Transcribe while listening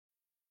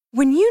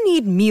When you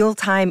need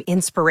mealtime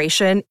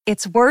inspiration,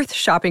 it's worth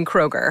shopping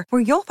Kroger,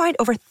 where you'll find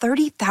over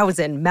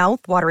 30,000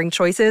 mouth-watering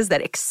choices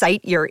that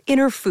excite your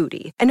inner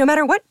foodie. And no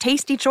matter what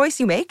tasty choice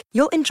you make,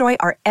 you'll enjoy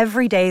our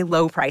everyday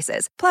low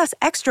prices, plus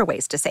extra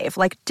ways to save,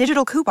 like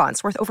digital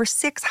coupons worth over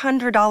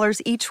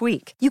 $600 each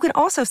week. You can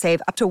also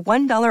save up to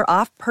 $1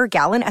 off per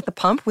gallon at the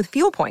pump with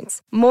fuel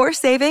points. More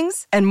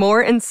savings and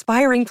more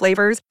inspiring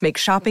flavors make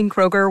shopping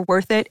Kroger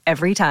worth it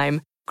every time.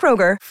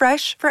 Kroger,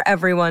 fresh for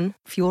everyone.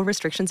 Fuel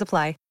restrictions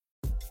apply.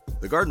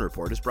 The Garden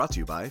Report is brought to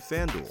you by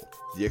FanDuel,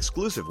 the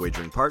exclusive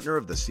wagering partner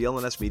of the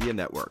CLNS Media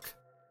Network.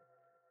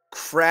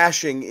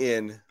 Crashing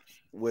in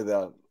with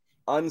a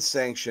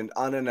unsanctioned,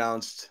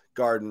 unannounced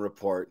Garden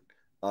Report,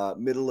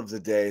 middle of the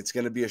day. It's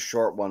going to be a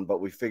short one,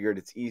 but we figured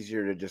it's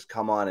easier to just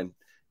come on and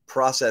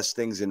process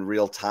things in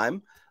real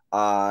time,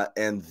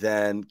 and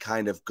then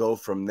kind of go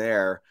from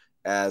there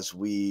as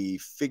we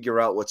figure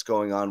out what's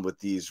going on with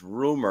these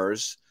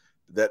rumors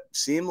that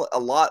seem a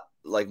lot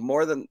like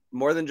more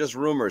than just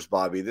rumors,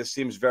 Bobby. This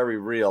seems very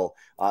real.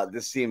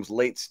 This seems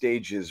late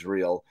stages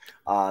real,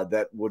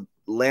 that would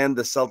land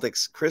the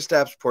Celtics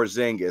Kristaps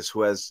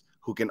Porzingis,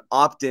 who can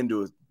opt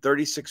into a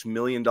 $36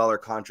 million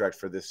contract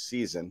for this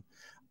season,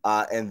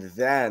 and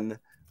then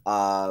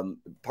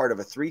part of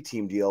a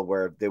 3-team deal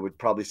where they would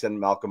probably send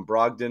Malcolm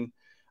Brogdon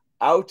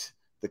out.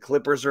 The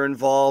Clippers are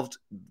involved.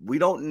 We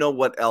don't know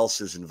what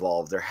else is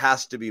involved. There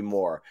has to be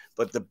more,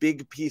 but the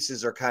big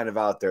pieces are kind of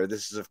out there.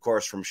 This is, of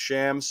course, from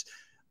Shams,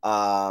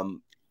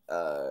 from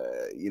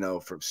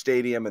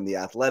Stadium and The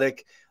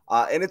Athletic,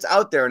 and it's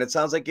out there, and it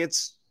sounds like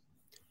it's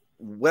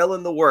well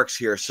in the works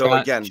here. So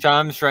again,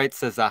 Shams writes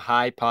there's a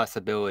high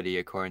possibility,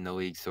 according to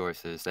league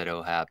sources, that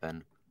it'll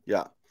happen.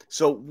 Yeah.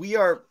 So we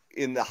are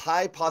in the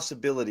high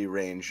possibility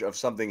range of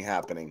something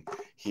happening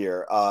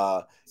here,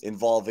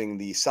 involving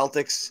the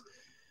Celtics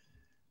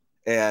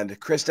and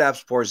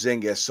Kristaps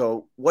Porzingis.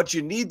 So what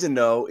you need to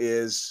know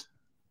is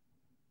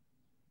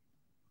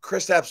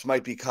Kristaps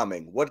might be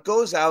coming. What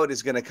goes out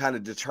is going to kind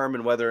of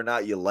determine whether or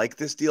not you like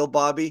this deal,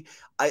 Bobby.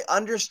 I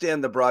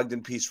understand the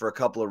Brogdon piece for a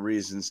couple of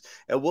reasons,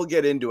 and we'll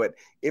get into it.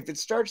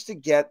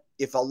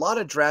 If a lot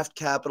of draft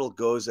capital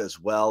goes as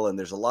well, and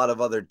there's a lot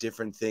of other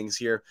different things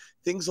here,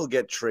 things will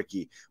get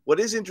tricky. What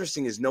is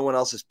interesting is no one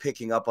else is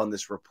picking up on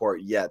this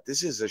report yet.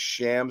 This is a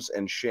Shams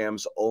and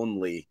Shams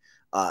only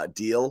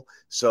deal.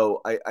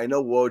 So I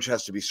know Woj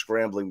has to be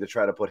scrambling to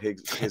try to put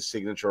his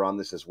signature on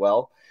this as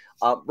well.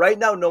 Right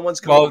now, no one's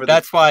coming. Well,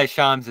 that's why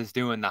Shams is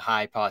doing the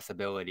high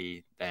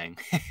possibility thing.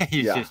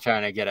 He's just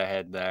trying to get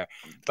ahead there.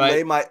 But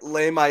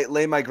lay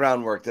my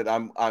groundwork that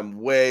I'm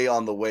way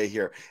on the way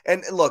here.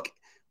 And look,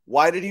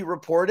 why did he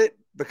report it?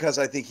 Because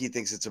I think he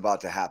thinks it's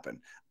about to happen.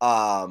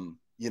 And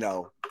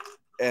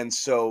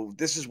so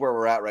this is where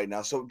we're at right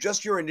now. So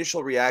just your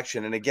initial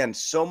reaction, and again,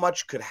 so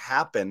much could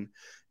happen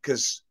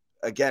because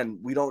again,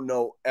 we don't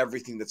know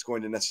everything that's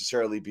going to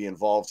necessarily be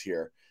involved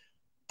here.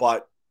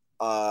 But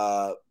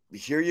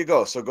here you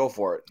go. So go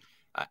for it.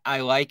 I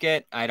like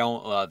it. I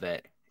don't love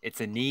it.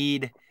 It's a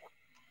need.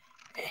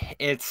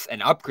 It's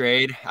an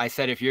upgrade. I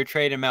said if you're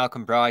trading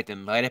Malcolm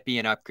Brogdon, let it be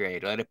an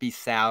upgrade. Let it be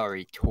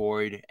salary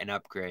toward an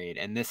upgrade.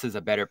 And this is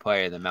a better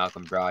player than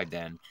Malcolm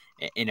Brogdon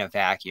in a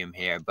vacuum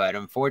here. But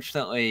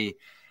unfortunately,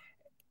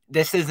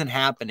 this isn't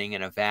happening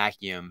in a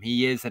vacuum.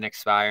 He is an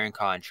expiring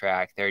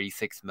contract,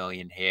 $36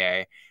 million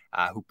here.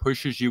 Who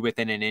pushes you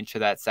within an inch of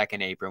that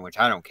second apron, which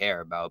I don't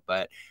care about.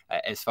 But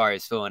as far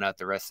as filling out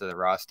the rest of the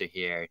roster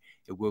here,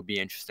 it will be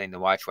interesting to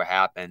watch what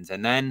happens.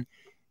 And then,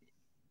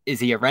 is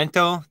he a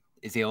rental?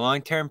 Is he a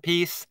long-term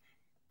piece?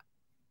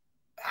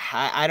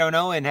 I don't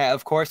know. And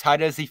of course, how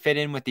does he fit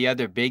in with the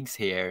other bigs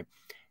here?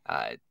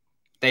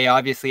 They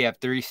obviously have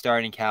 3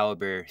 starting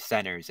caliber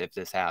centers if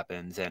this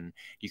happens. And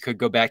you could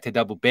go back to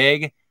double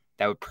big.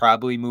 That would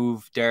probably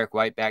move Derek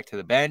White back to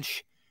the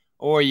bench.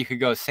 Or you could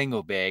go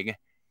single big.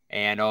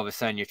 And all of a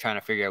sudden, you're trying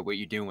to figure out what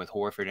you're doing with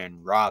Horford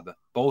and Rob,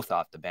 both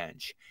off the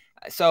bench.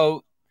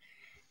 So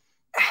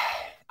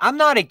I'm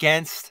not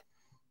against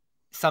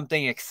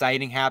something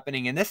exciting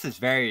happening, and this is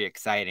very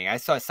exciting. I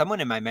saw someone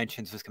in my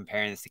mentions was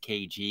comparing this to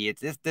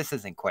KG. This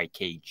isn't quite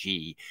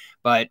KG,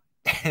 but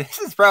this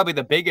is probably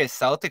the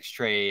biggest Celtics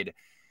trade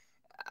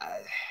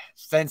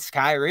since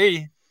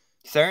Kyrie,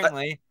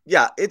 certainly.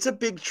 Yeah, it's a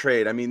big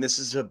trade. I mean, this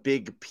is a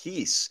big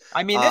piece.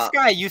 I mean, this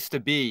guy used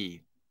to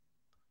be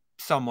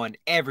someone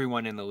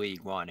everyone in the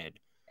league wanted,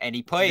 and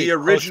he played the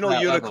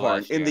original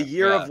unicorn in the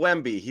year of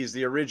Wemby. He's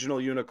the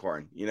original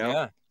unicorn,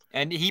 Yeah,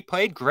 and he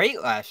played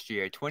great last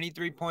year.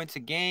 23 points a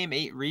game,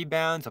 8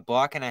 rebounds, a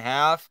block and a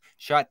half,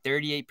 shot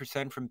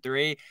 38% from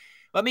 3.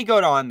 Let me go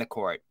to on the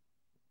court.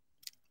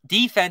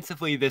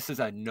 Defensively, this is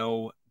a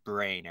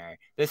no-brainer.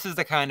 This is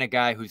the kind of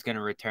guy who's going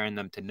to return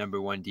them to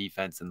number 1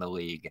 defense in the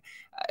league.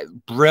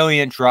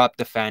 Brilliant drop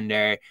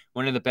defender,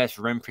 one of the best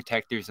rim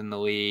protectors in the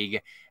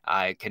league.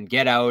 Can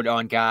get out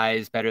on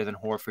guys better than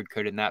Horford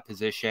could in that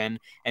position,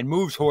 and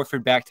moves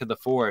Horford back to the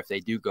 4 if they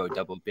do go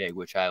double big,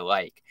 which I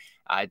like.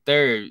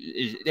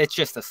 It's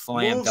just a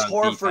slam dunk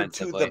Horford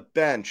defensively. to the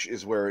bench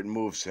is where it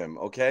moves him,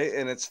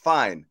 okay? And it's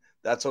fine.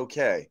 That's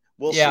okay.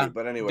 We'll see.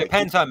 But anyway,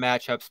 depends on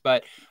matchups.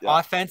 But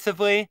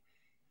offensively,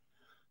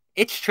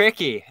 it's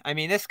tricky. I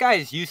mean, this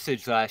guy's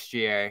usage last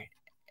year,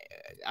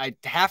 I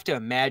have to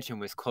imagine,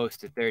 was close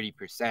to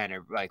 30%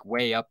 or like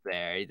way up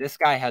there. This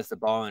guy has the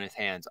ball in his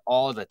hands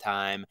all the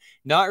time.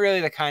 Not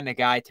really the kind of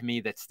guy to me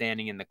that's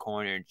standing in the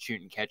corner and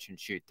catch and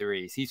shoot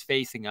threes. He's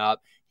facing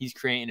up. He's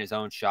creating his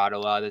own shot a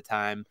lot of the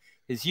time.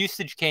 His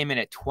usage came in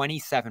at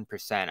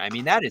 27%. I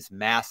mean, that is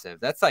massive.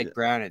 That's like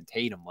Brown and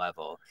Tatum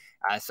level.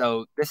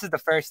 So this is the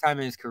first time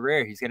in his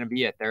career he's going to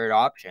be a third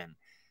option.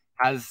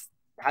 How's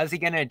he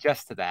going to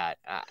adjust to that?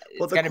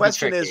 It's going to be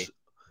tricky.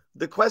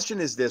 The question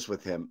is this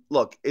with him.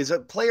 Look, is a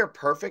player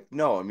perfect?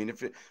 No. I mean,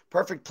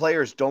 perfect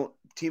players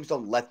teams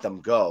don't let them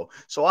go.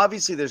 So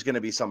obviously there's going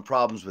to be some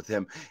problems with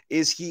him.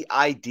 Is he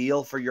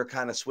ideal for your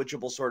kind of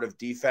switchable sort of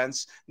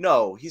defense?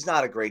 No, he's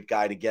not a great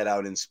guy to get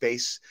out in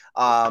space.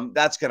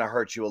 That's going to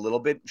hurt you a little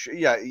bit.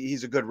 Yeah,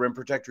 he's a good rim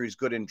protector. He's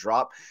good in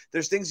drop.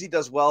 There's things he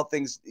does well,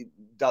 things he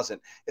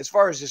doesn't. As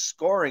far as his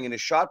scoring and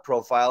his shot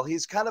profile,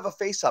 he's kind of a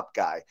face-up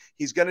guy.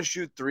 He's going to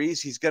shoot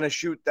threes. He's going to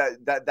shoot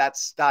that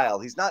style.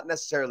 He's not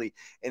necessarily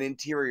an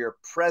interior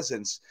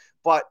presence,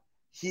 but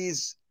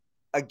he's,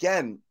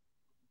 again,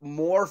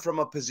 more from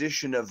a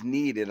position of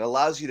need. It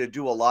allows you to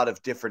do a lot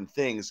of different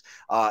things.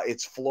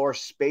 It's floor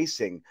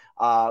spacing.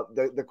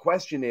 The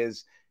question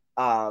is,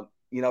 and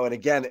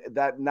again,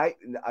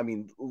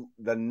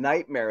 the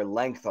nightmare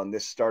length on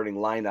this starting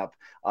lineup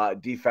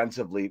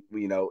defensively,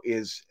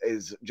 is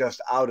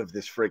just out of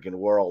this freaking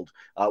world.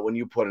 When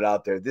you put it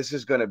out there, this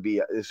would be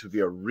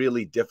a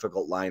really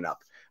difficult lineup.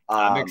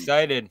 I'm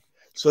excited.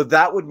 So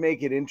that would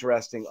make it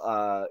interesting,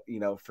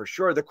 for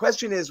sure. The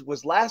question is,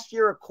 was last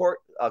year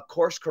a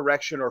course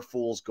correction or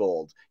fool's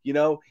gold?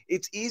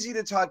 It's easy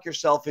to talk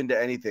yourself into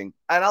anything.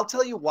 And I'll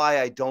tell you why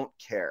I don't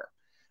care.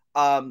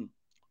 I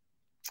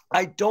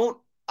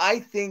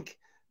think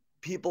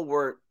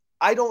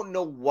I don't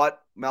know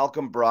what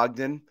Malcolm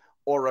Brogdon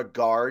or a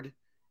guard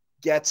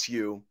gets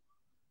you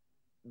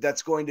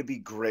that's going to be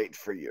great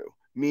for you.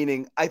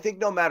 Meaning, I think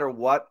no matter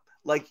what,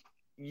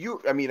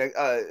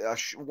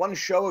 one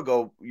show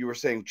ago, you were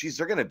saying, geez,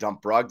 they're going to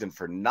dump Brogdon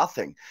for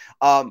nothing.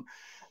 That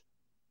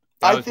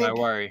was my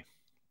worry.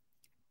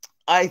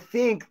 I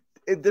think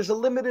there's a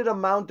limited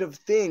amount of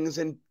things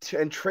and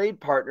trade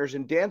partners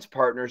and dance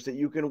partners that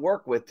you can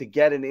work with to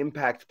get an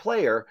impact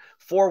player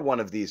for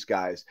one of these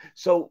guys.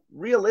 So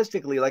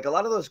realistically, like, a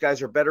lot of those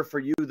guys are better for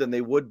you than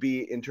they would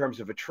be in terms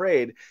of a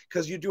trade,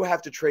 because you do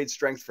have to trade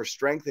strength for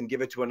strength and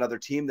give it to another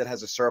team that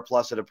has a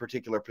surplus at a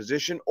particular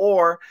position,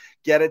 or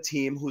get a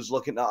team who's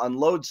looking to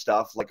unload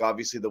stuff, like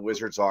obviously the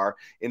Wizards are,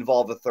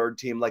 involve a third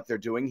team like they're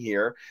doing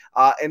here,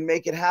 and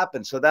make it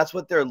happen. So that's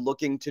what they're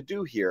looking to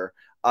do here.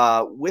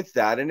 With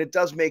that, and it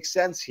does make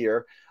sense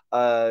here,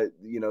 for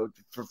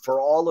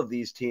all of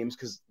these teams,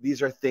 because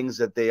these are things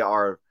that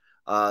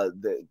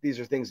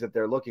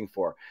they're looking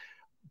for.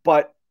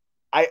 But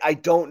I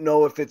don't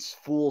know if it's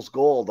fool's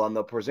gold on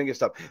the Porzingis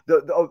stuff.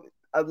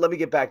 Let me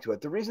get back to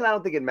it. The reason I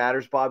don't think it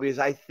matters, Bobby, is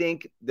I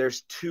think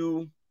there's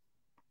two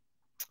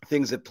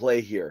things at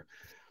play here.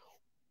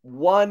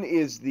 One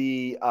is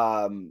the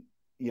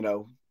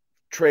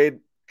trade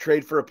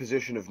for a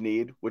position of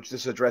need, which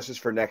this addresses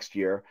for next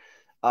year.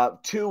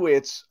 Two,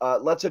 it's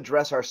let's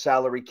address our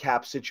salary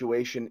cap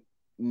situation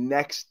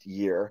next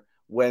year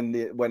when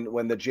the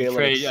Jalen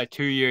trade a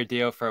 2-year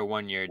deal for a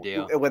 1-year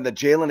deal. When the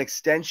Jalen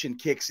extension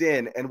kicks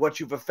in, and what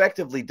you've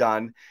effectively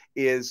done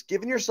is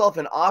given yourself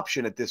an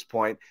option at this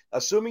point,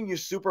 assuming you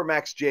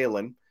supermax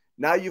Jalen.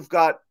 Now you've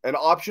got an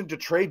option to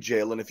trade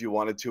Jalen if you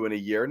wanted to in a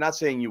year. Not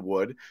saying you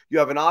would. You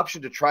have an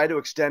option to try to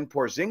extend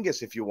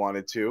Porzingis if you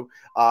wanted to,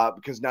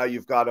 because now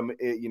you've got him,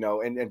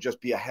 and just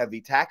be a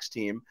heavy tax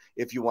team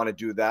if you want to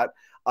do that.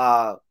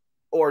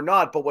 Or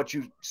not, but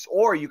you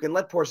can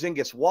let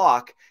Porzingis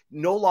walk,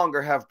 no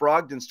longer have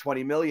Brogdon's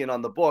 $20 million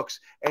on the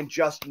books, and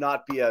just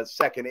not be a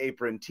second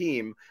apron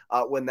team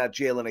when that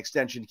Jalen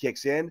extension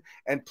kicks in,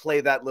 and play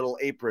that little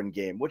apron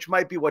game, which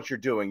might be what you're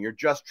doing. You're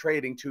just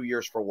trading 2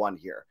 years for 1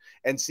 year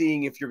and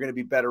seeing if you're going to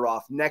be better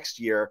off next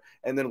year,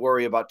 and then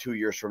worry about 2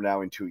 years from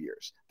now in 2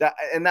 years.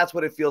 That's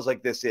what it feels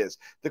like this is.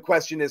 The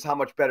question is, how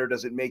much better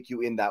does it make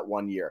you in that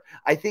 1 year?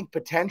 I think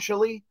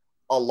potentially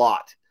a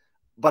lot.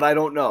 But I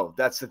don't know.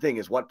 That's the thing,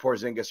 is what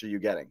Porzingis are you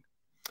getting?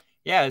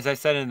 Yeah, as I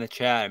said in the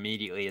chat,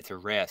 immediately it's a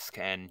risk,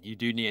 and you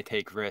do need to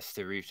take risks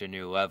to reach a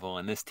new level,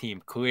 and this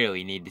team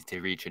clearly needed to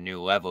reach a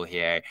new level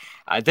here.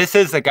 This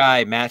is a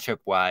guy,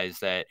 matchup-wise,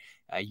 that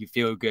you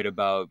feel good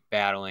about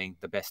battling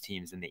the best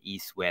teams in the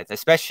East with,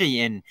 especially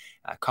in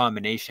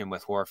combination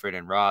with Horford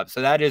and Rob.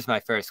 So that is my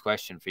first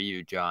question for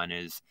you, John,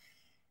 is,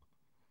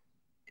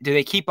 do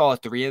they keep all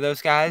 3 of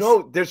those guys?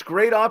 No, there's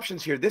great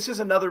options here. This is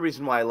another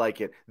reason why I like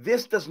it.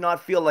 This does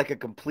not feel like a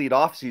complete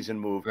offseason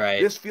move.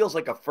 Right. This feels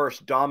like a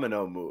first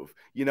domino move,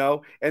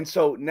 And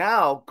so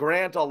now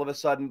Grant all of a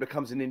sudden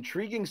becomes an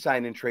intriguing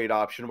sign-and-trade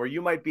option where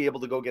you might be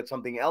able to go get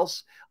something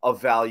else of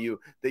value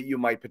that you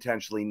might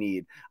potentially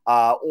need.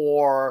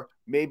 Or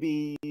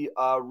maybe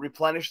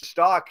replenish the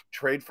stock,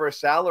 trade for a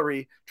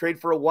salary, trade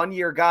for a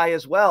 1-year guy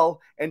as well,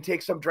 and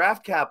take some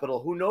draft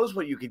capital. Who knows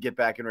what you could get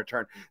back in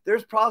return?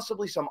 There's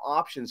possibly some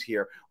options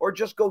here, or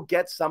just go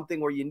get something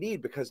where you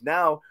need, because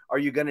now are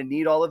you going to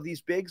need all of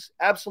these bigs?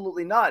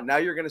 Absolutely not. Now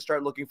you're going to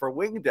start looking for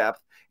wing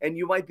depth, and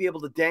you might be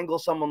able to dangle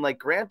someone like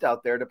Grant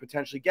out there to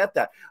potentially get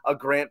that. A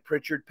Grant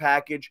Pritchard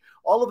package.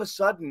 All of a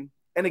sudden,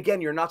 and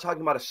again, you're not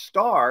talking about a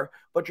star,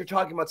 but you're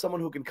talking about someone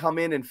who can come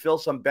in and fill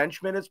some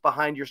bench minutes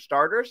behind your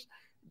starters.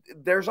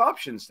 There's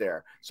options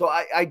there. So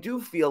I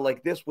do feel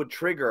like this would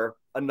trigger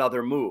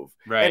another move.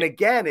 Right. And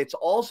again, it's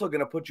also going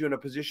to put you in a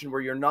position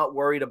where you're not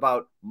worried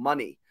about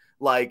money,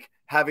 like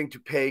having to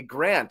pay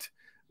Grant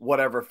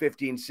whatever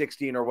 15,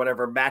 16 or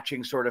whatever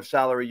matching sort of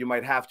salary you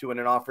might have to in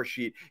an offer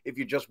sheet if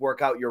you just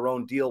work out your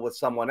own deal with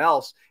someone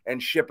else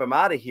and ship him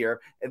out of here.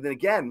 And then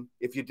again,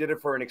 if you did it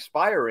for an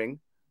expiring,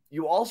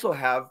 you also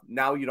have,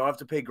 now you don't have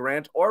to pay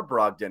Grant or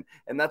Brogdon.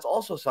 And that's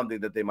also something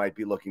that they might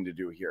be looking to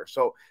do here.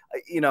 So,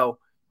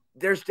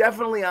 there's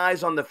definitely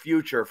eyes on the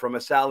future from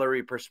a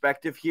salary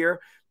perspective here.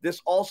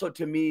 This also,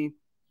 to me,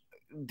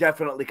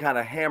 definitely kind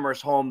of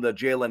hammers home the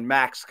Jalen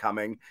Max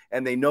coming,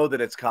 and they know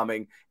that it's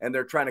coming, and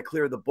they're trying to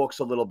clear the books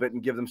a little bit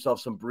and give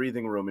themselves some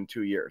breathing room in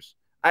 2 years.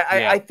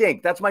 I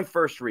think that's my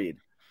first read.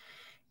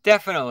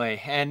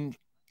 Definitely. And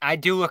I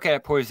do look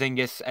at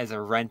Porzingis as a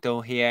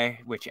rental here,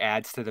 which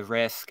adds to the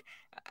risk.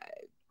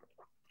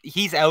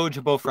 He's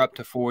eligible for up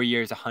to 4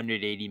 years,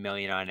 $180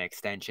 million on an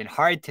extension.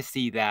 Hard to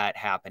see that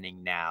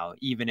happening now,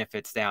 even if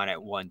it's down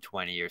at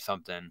 120 or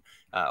something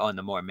on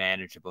the more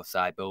manageable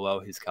side below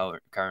his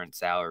current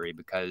salary,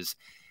 because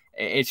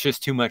it's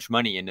just too much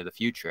money into the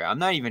future. I'm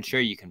not even sure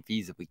you can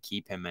feasibly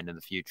keep him into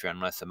the future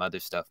unless some other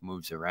stuff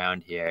moves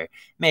around here.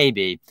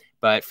 Maybe.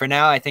 But for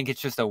now, I think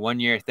it's just a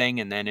 1-year thing.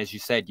 And then, as you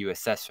said, you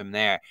assess from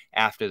there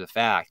after the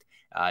fact.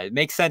 It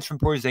makes sense from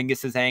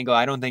Porzingis' angle.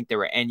 I don't think there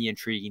were any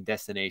intriguing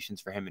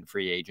destinations for him in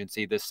free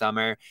agency this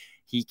summer.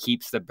 He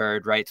keeps the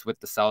bird rights with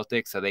the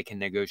Celtics so they can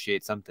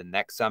negotiate something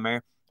next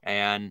summer.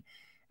 And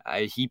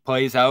he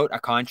plays out a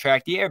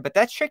contract year, but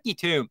that's tricky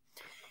too.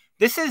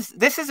 This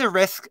is a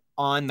risk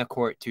on the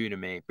court too to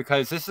me,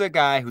 because this is a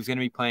guy who's going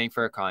to be playing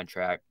for a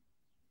contract.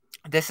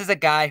 This is a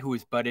guy who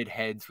has butted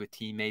heads with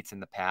teammates in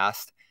the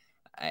past,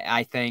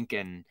 I think,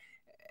 and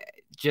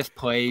just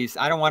plays.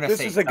 I don't want to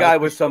say this is a guy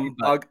with some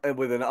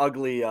with an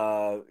ugly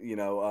allegation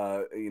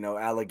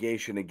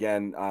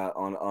again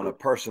on a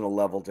personal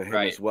level to him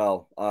as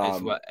well.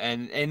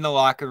 And in the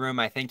locker room,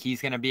 I think he's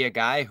going to be a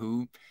guy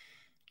who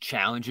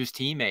challenges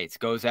teammates,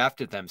 goes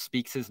after them,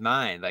 speaks his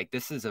mind. Like,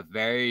 this is a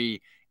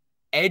very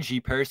edgy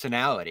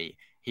personality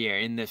here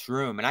in this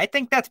room, and I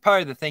think that's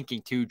part of the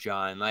thinking too,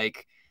 John.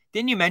 Like,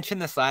 didn't you mention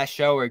this last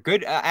show? Or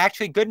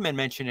actually Goodman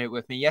mentioned it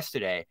with me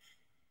yesterday,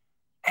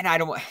 and I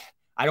don't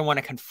want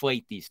to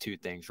conflate these two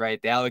things,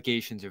 right? The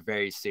allegations are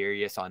very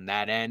serious on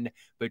that end,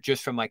 but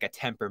just from like a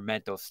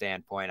temperamental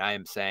standpoint, I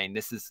am saying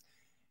this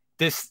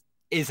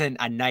isn't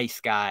a nice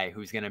guy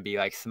who's going to be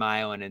like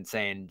smiling and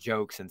saying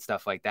jokes and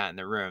stuff like that in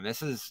the room.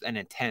 This is an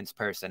intense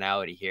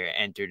personality here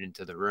entered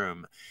into the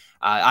room.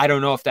 I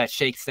don't know if that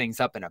shakes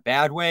things up in a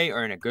bad way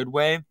or in a good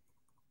way,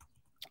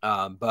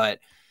 but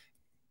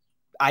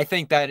I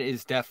think that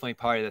is definitely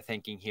part of the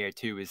thinking here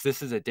too, is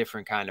this is a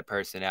different kind of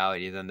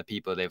personality than the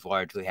people they've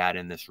largely had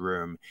in this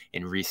room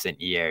in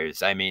recent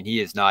years. I mean, he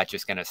is not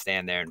just going to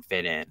stand there and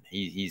fit in.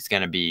 He's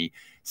going to be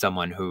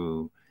someone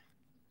who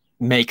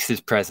makes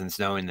his presence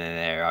known in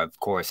there. Of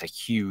course, a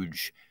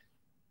huge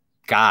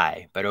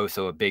guy, but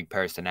also a big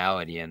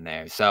personality in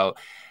there. So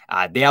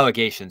the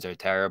allegations are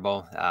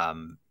terrible.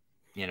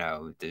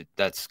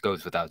 That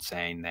goes without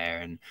saying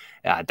there. And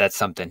that's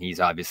something he's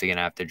obviously going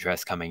to have to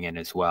address coming in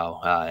as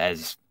well,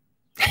 as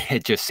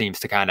it just seems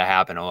to kind of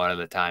happen a lot of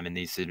the time in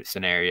these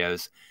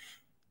scenarios.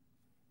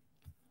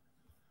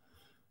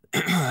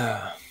 So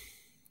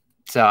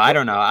I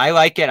don't know. I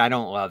like it. I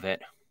don't love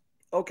it.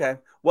 Okay.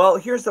 Well,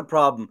 here's the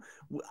problem.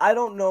 I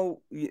don't know.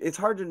 It's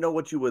hard to know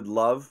what you would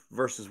love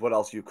versus what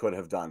else you could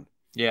have done.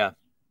 Yeah.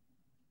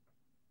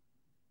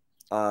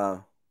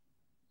 Our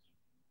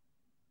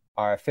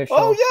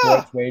official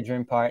sports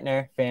wagering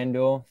partner,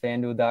 FanDuel,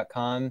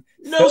 FanDuel.com.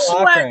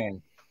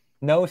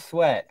 No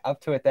sweat,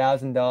 up to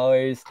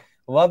 $1,000.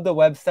 Love the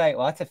website.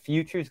 Lots of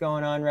futures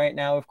going on right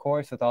now, of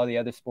course, with all the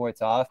other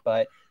sports off,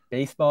 but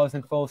baseball is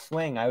in full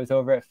swing. I was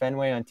over at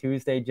Fenway on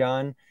Tuesday,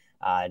 John.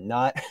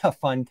 Not a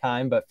fun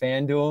time, but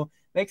FanDuel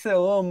makes it a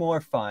little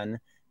more fun,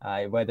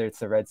 whether it's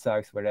the Red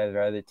Sox,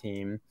 whatever other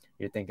team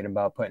you're thinking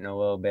about putting a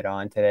little bit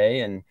on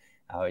today. And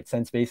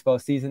since baseball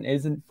season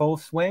is in full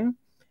swing,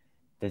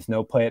 there's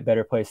no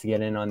better place to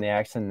get in on the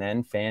action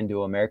than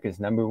FanDuel, America's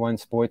 #1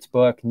 sports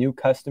book. New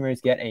customers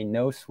get a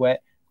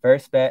no-sweat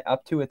first bet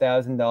up to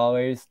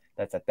 $1,000.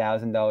 That's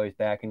 $1,000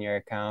 back in your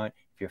account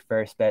if your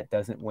first bet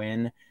doesn't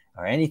win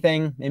or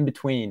anything in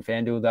between.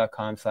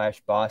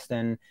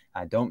 FanDuel.com/Boston.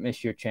 Don't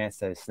miss your chance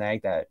to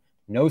snag that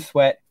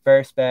no-sweat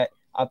first bet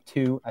up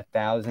to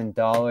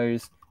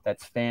 $1,000.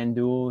 That's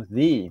FanDuel,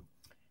 the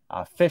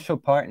official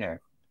partner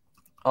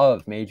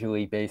of Major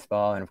League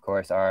Baseball, and of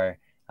course our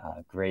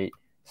great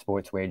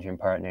sports wagering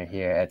partner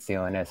here at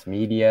CLNS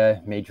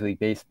Media. Major League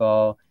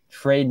Baseball,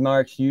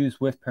 trademarks used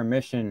with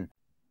permission.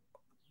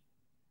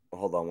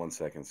 Hold on 1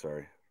 second.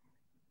 Sorry.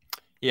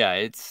 Yeah,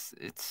 it's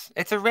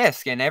a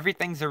risk, and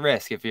everything's a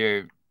risk if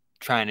you're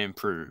trying to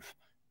improve.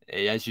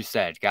 As you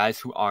said, guys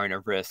who aren't a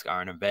risk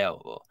aren't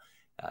available.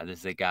 This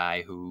is a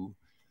guy who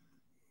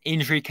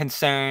injury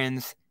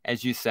concerns,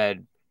 as you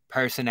said,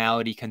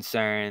 personality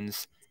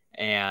concerns,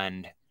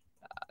 and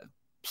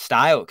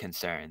style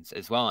concerns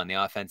as well on the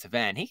offensive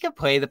end. He could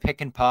play the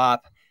pick and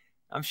pop.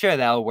 I'm sure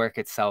that'll work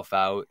itself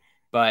out,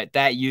 but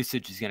that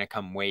usage is going to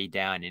come way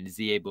down. And is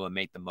he able to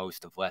make the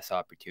most of less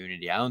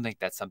opportunity? I don't think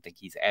that's something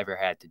he's ever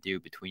had to do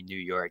between New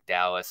York,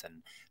 Dallas,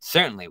 and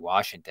certainly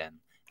Washington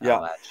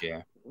last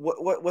year.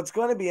 What's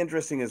going to be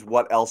interesting is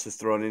what else is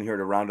thrown in here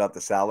to round out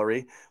the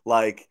salary.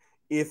 Like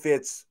if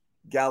it's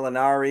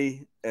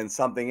Gallinari and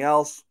something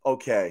else,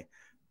 okay.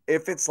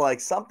 If it's like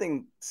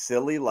something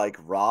silly like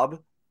Rob,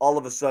 all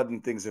of a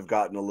sudden things have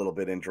gotten a little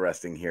bit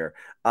interesting here.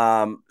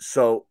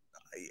 So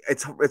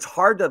it's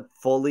hard to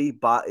fully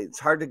buy. It's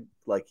hard to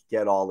like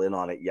get all in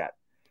on it yet.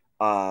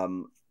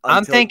 I'm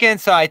thinking,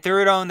 so I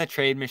threw it on the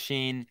trade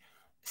machine.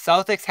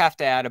 Celtics have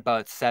to add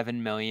about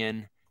 $7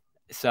 million.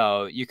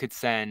 So you could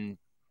send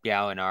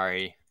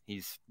Gallinari.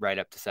 He's right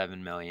up to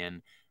 $7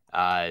 million.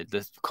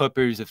 The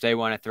Clippers, if they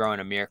want to throw in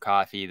Amir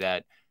Coffey,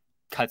 that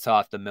cuts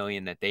off the $1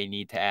 million that they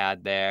need to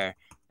add there.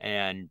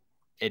 And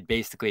it'd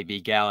basically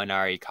be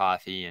Gallinari,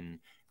 Coffey, and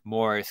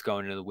Morris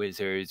going to the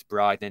Wizards,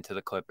 Brogdon to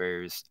the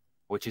Clippers,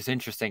 which is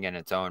interesting in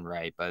its own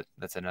right, but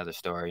that's another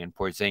story. And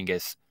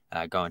Porzingis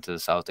going to the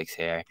Celtics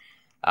here.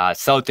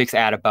 Celtics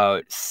add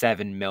about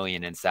 $7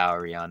 million in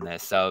salary on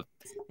this. So,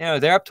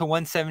 they're up to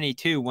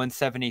 172,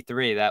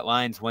 173. That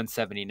line's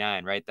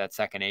 179, right? That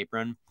second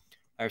apron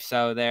or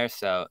so there.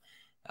 So,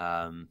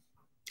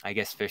 I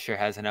guess Fisher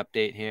has an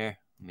update here.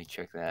 Let me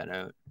check that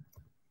out.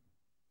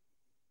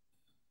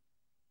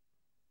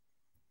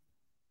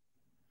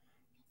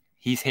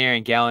 He's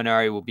hearing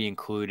Gallinari will be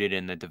included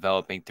in the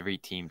developing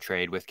 3-team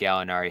trade, with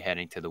Gallinari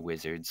heading to the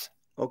Wizards.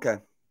 Okay.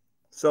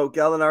 So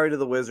Gallinari to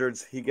the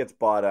Wizards. He gets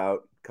bought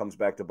out, comes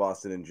back to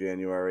Boston in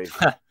January.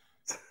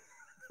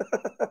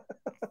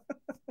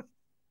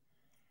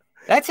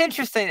 That's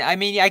interesting. I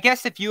mean, I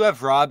guess if you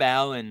have Rob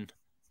Allen,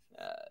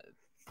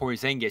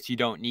 Porzingis, you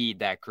don't need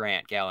that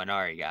Grant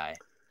Gallinari guy.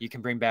 You can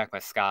bring back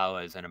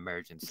Muscala as an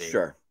emergency.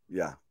 Sure.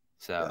 Yeah.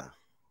 So,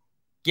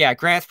 yeah,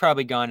 Grant's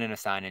probably gone in a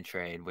sign and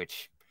trade,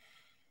 which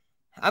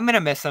I'm going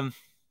to miss him.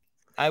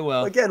 I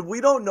will. Again,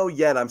 we don't know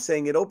yet. I'm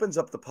saying it opens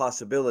up the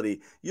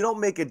possibility. You don't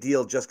make a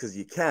deal just because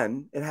you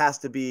can. It has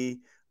to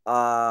be,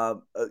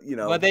 Well,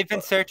 they've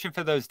been searching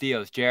for those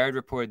deals. Jared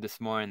reported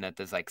this morning that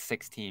there's like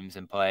 6 teams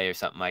in play or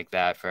something like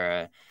that for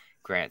a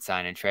Grant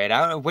sign and trade. I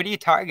don't know. What are you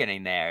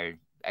targeting there?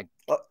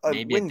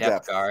 Maybe a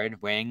depth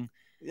guard, wing?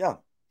 Yeah.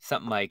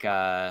 Something like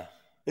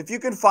if you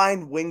can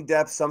find wing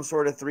depth, some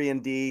sort of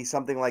 3-and-D,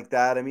 something like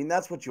that. I mean,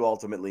 that's what you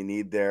ultimately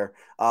need there.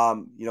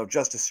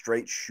 Just a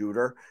straight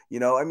shooter.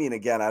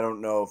 Again, I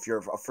don't know if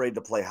you're afraid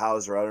to play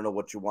Hauser. I don't know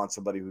what you want,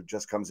 somebody who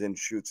just comes in,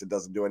 shoots, and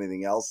doesn't do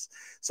anything else.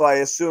 So I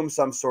assume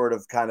some sort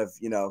of kind of,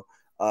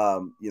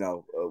 wing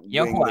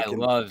who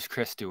loves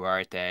Chris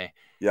Duarte.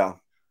 Yeah.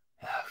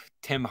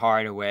 Tim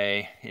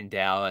Hardaway in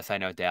Dallas. I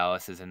know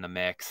Dallas is in the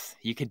mix.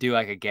 You could do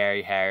like a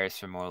Gary Harris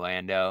from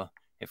Orlando,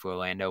 if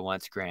Orlando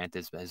wants Grant,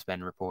 has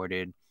been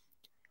reported.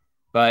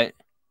 But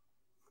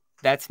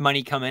that's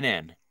money coming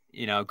in.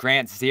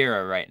 Grant's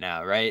 0 right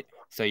now, right?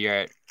 So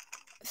you're at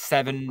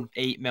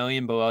 7-8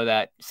 million below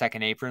that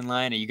second apron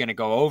line. Are you going to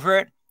go over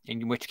it?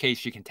 In which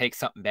case you can take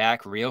something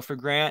back real for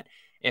Grant.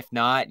 If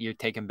not, you're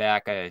taking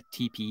back a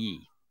TPE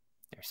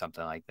or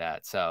something like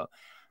that. So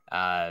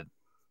I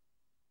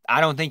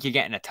don't think you're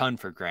getting a ton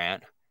for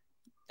Grant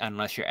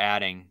unless you're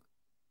adding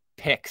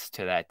picks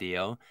to that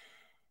deal.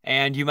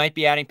 And you might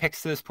be adding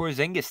picks to this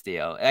Porzingis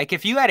deal. Like,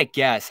 if you had a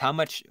guess, how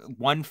much,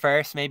 1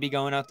 first maybe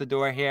going out the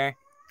door here?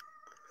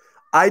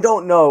 I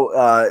don't know.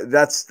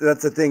 That's the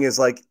thing is,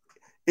 like,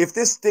 if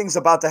this thing's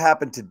about to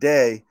happen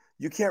today,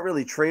 you can't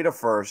really trade a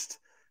first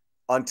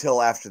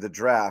until after the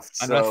draft.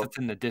 Unless it's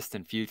in the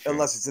distant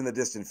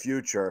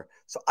future.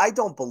 So I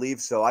don't believe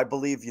so. I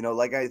believe,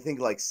 I think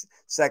like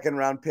second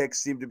round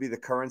picks seem to be the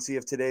currency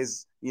of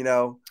today's,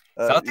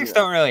 Celtics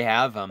don't really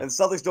have them. And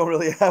Celtics don't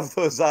really have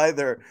those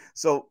either.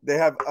 So they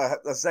have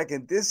a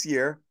second this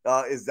year.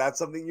 Is that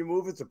something you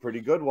move? It's a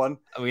pretty good one.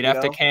 We'd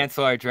have to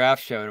cancel our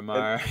draft show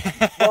tomorrow.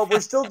 Well,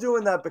 we're still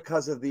doing that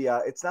because of the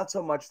it's not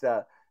so much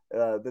that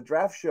the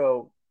draft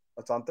show,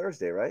 it's on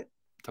Thursday, right?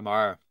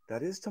 Tomorrow.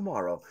 That is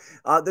tomorrow.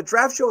 The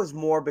draft show is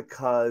more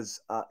because,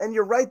 and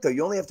you're right, though.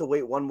 You only have to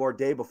wait one more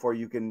day before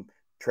you can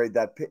trade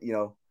that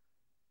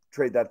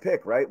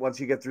pick, right? Once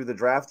you get through the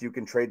draft, you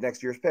can trade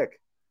next year's pick.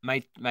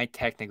 Might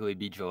technically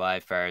be July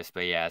 1st,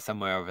 but yeah,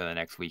 somewhere over the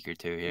next week or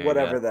two here.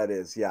 Whatever that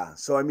is, yeah.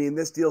 So, I mean,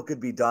 this deal could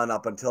be done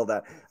up until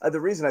that. The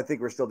reason I think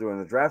we're still doing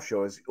the draft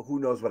show is who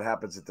knows what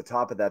happens at the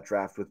top of that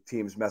draft with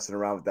teams messing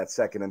around with that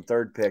second and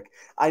third pick.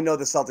 I know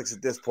the Celtics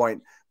at this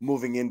point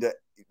moving into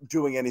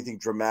doing anything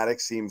dramatic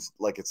seems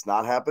like it's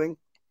not happening.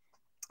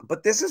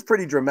 But this is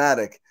pretty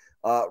dramatic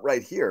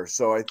right here.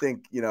 So I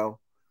think,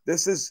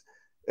 this is,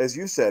 as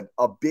you said,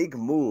 a big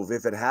move.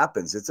 If it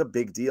happens, it's a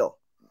big deal.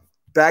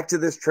 Back to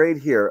this trade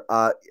here.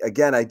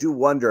 Again, I do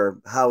wonder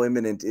how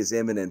imminent is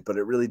imminent, but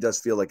it really does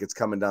feel like it's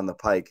coming down the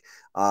pike.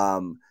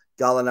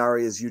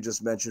 Gallinari, as you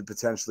just mentioned,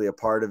 potentially a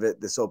part of it.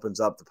 This opens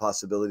up the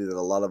possibility that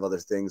a lot of other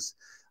things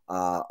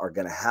are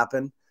going to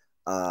happen.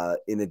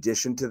 In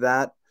addition to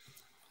that,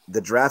 the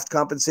draft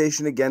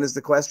compensation, again, is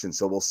the question.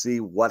 So we'll see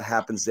what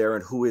happens there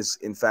and who is,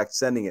 in fact,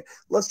 sending it.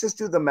 Let's just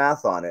do the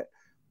math on it.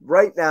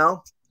 Right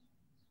now,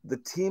 the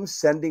team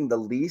sending the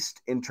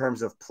least in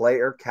terms of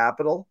player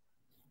capital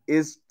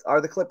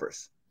are the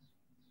Clippers.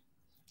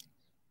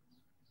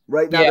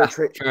 Right now,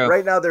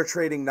 they're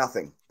trading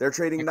nothing. They're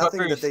trading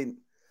nothing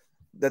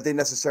that they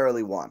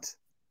necessarily want.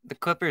 The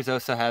Clippers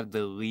also have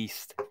the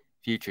least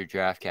future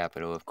draft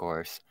capital, of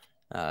course.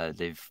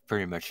 They've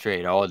pretty much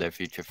traded all their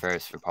future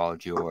firsts for Paul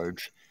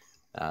George.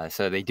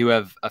 So they do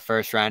have a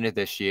first rounder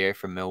this year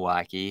from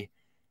Milwaukee.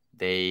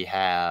 They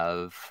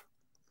have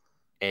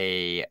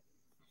a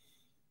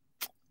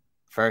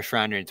first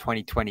rounder in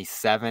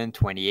 2027,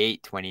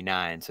 28,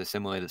 29. So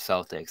similar to the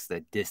Celtics, the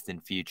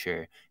distant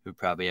future would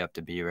probably have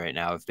to be right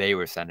now if they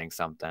were sending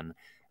something.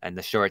 And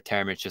the short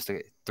term, it's just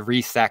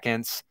 3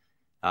 seconds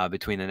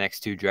between the next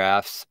two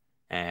drafts.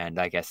 And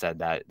like I said,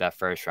 that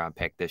first round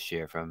pick this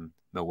year from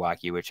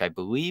Milwaukee, which I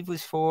believe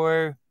was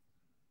for,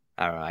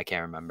 I don't know, I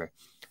can't remember.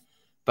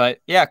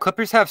 But yeah,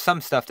 Clippers have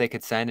some stuff they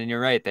could send, and you're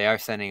right, they are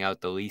sending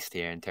out the least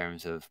here in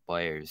terms of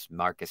players.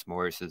 Marcus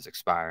Morris's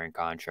expiring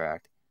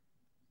contract.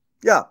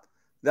 Yeah,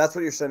 that's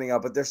what you're sending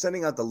out, but they're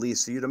sending out the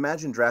least. So you'd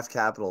imagine draft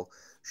capital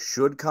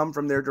should come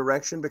from their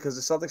direction because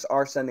the Celtics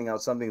are sending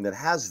out something that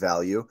has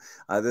value.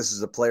 This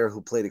is a player who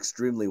played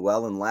extremely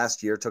well and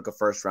last year took a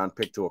first-round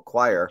pick to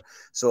acquire.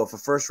 So if a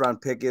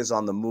first-round pick is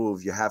on the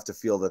move, you have to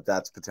feel that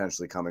that's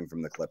potentially coming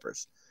from the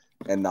Clippers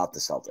and not the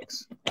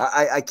Celtics.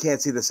 I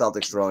can't see the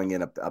Celtics throwing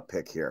in a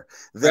pick here.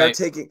 They're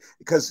taking –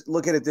 because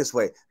look at it this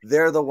way.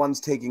 They're the ones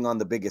taking on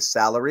the biggest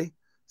salary.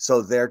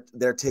 So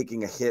they're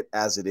taking a hit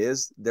as it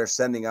is. They're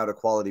sending out a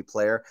quality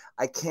player.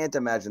 I can't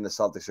imagine the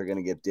Celtics are going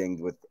to get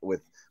dinged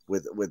with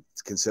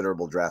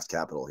considerable draft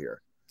capital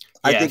here.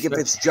 Yeah, I think if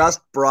it's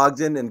just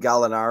Brogdon and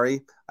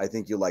Gallinari, I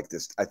think you like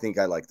this. I think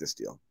I like this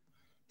deal.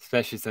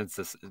 Especially since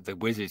the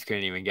Wizards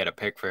couldn't even get a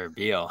pick for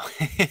Beal.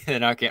 They're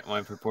not getting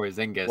one for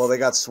Porzingis. Well, they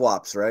got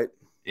swaps, right?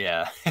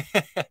 Yeah.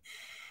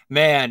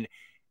 Man,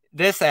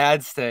 this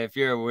adds to, if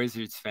you're a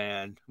Wizards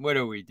fan, what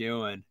are we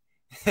doing?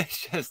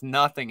 It's just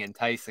nothing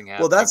enticing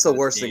happening. Well, that's the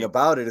worst thing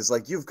about it is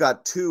like you've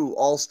got 2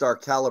 all-star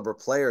caliber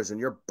players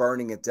and you're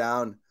burning it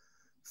down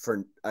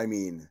for,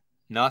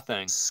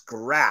 nothing.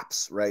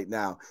 Scraps right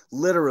now.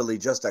 Literally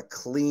just a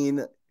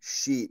clean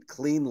sheet,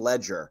 clean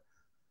ledger,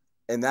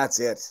 and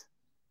that's it.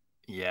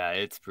 Yeah,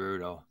 it's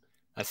brutal.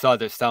 I saw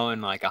they're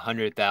selling like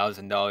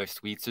 $100,000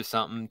 suites or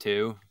something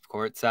too,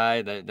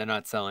 courtside. They're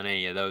not selling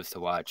any of those to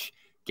watch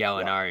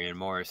Gallinari and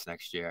Morris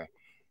next year.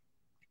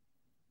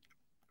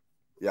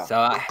 Yeah.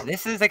 So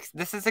this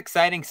is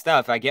exciting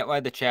stuff. I get why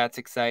the chat's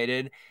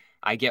excited.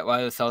 I get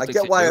why the Celtics. I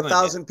get why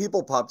 1,000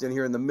 people popped in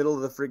here in the middle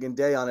of the friggin'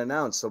 day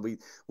unannounced. So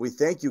we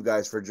thank you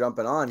guys for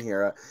jumping on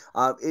here.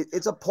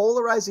 It's a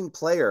polarizing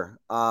player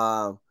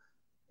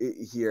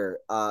here.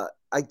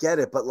 I get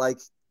it, but like,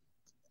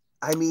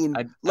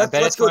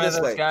 let's go this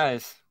way.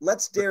 Guys.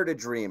 Let's dare to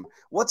dream.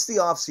 What's the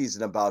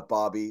offseason about,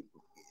 Bobby?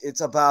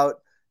 It's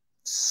about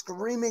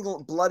screaming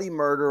bloody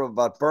murder,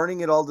 about burning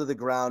it all to the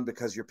ground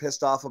because you're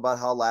pissed off about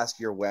how last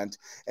year went.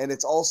 And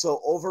it's also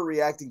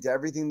overreacting to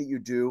everything that you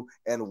do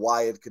and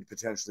why it could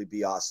potentially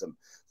be awesome.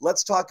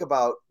 Let's talk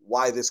about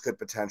why this could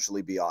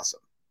potentially be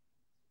awesome.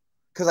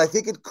 Because I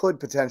think it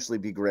could potentially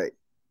be great.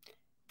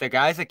 The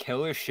guy's a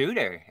killer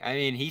shooter.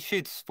 He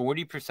shoots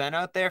 40%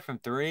 out there from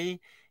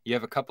 3. You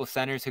have a couple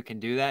centers who can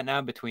do that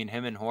now between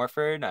him and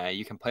Horford.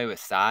 You can play with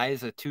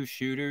size of 2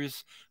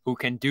 shooters who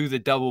can do the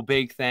double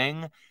big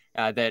thing.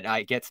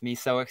 That gets me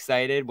so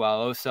excited while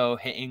also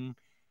hitting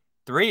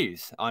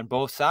threes on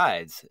both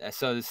sides.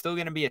 So there's still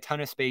going to be a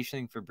ton of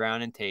spacing for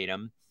Brown and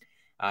Tatum.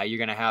 You're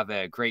going to have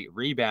a great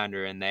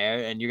rebounder in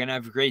there, and you're going to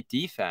have great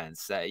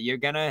defense. You're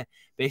going to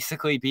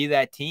basically be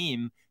that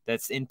team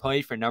that's in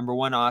play for number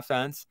 1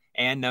 offense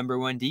and number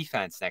 1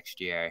 defense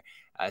next year.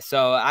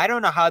 So I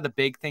don't know how the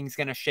big thing's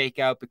going to shake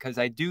out because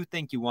I do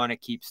think you want to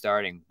keep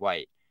starting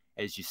White,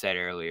 as you said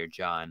earlier,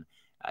 John.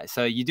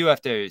 So you do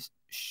have to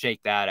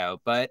shake that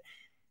out. But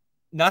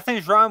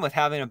nothing's wrong with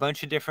having a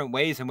bunch of different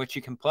ways in which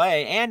you can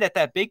play. And at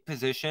that big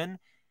position,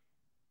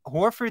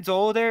 Horford's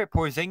older,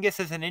 Porzingis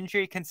is an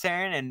injury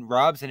concern, and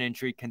Rob's an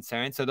injury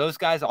concern. So those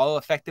guys all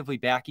effectively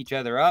back each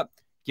other up,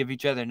 give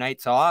each other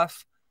nights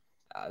off,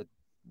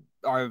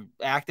 or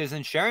act as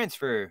insurance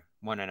for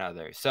one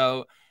another.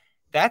 So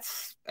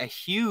that's a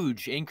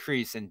huge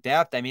increase in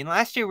depth.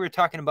 Last year we were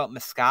talking about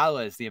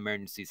Muscala as the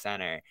emergency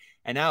center,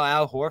 and now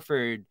Al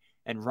Horford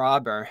and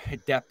Rob are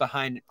depth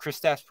behind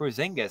Kristaps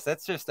Porzingis.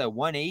 That's just a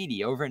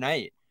 180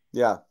 overnight.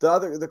 Yeah.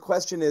 The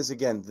question is,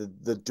 again,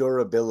 the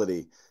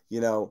durability.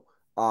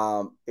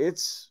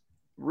 It's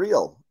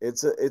real.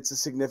 It's a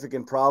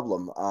significant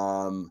problem.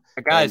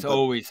 The guy's but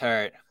always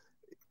hurt.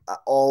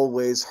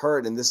 always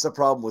hurt. And this is a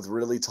problem with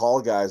really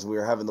tall guys. We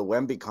were having the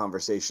Wemby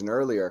conversation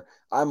earlier.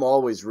 I'm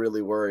always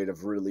really worried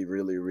of really,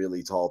 really,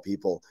 really tall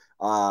people.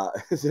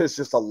 There's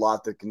just a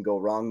lot that can go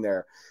wrong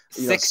there.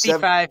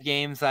 65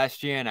 games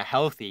last year in a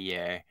healthy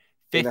year,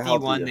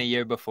 51 the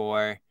year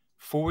before,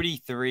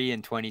 43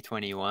 in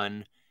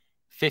 2021,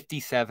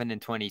 57 in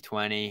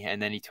 2020,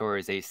 and then he tore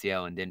his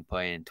ACL and didn't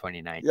play in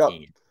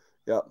 2019.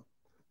 Yep.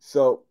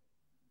 So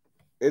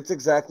it's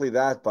exactly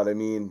that. But I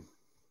mean,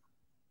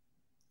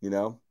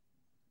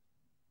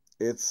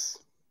 it's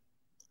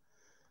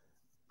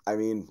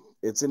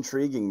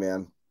intriguing,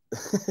 man.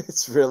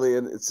 it's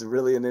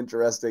really an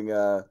interesting,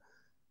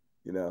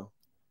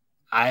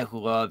 I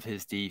love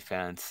his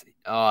defense.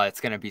 Oh,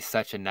 it's going to be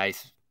such a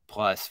nice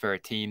plus for a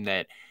team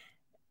that,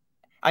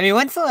 I mean,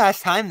 when's the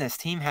last time this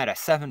team had a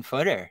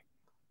 7-footer?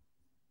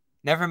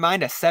 Never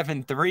mind a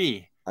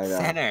 7'3"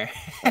 center.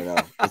 I know.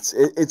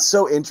 It's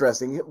so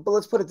interesting. But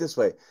let's put it this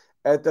way.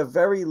 At the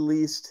very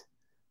least,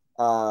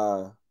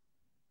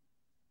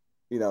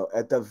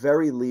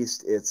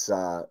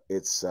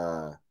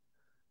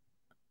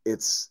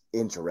 it's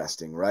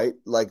interesting, right?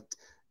 Like,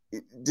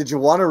 did you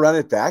want to run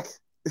it back?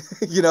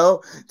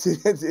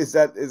 Is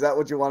that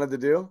what you wanted to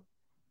do?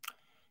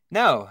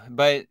 No,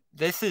 but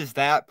this is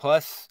that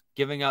plus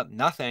giving up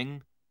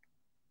nothing.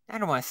 I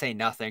don't want to say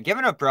nothing.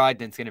 Giving up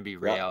Brogdon's going to be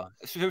real.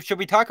 Yep. Should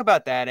we talk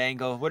about that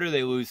angle? What are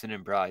they losing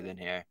in Brogdon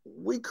here?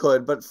 We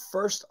could, but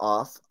first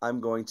off, I'm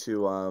going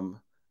to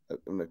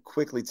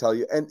quickly tell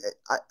you, and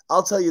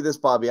I'll tell you this,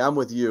 Bobby. I'm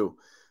with you.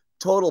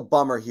 Total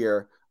bummer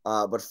here.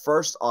 But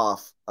first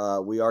off,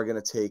 we are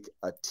going to take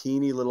a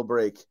teeny little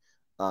break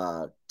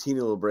for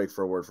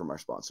a word from our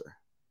sponsor.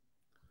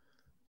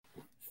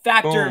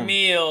 Factor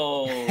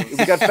Meals.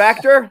 We got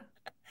Factor?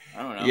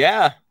 I don't know.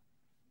 Yeah.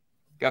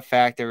 Got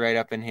Factor right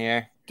up in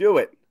here. Do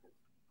it.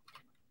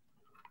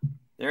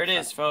 There it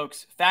is,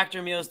 folks.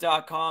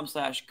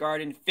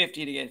 Factormeals.com/garden50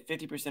 to get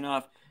 50%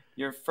 off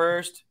your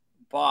first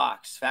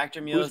box. Factor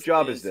Meals. Whose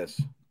job is this?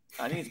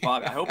 I think it's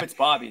Bobby. I hope it's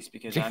Bobby's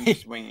because I'm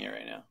just winging it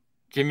right now.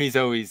 Jimmy's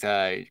always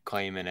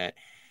claiming it.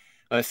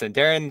 Listen,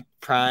 during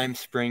prime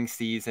spring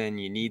season,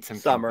 you need some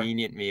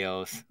convenient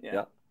meals.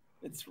 Yeah.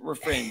 We're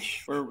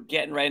fringe. We're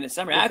getting right into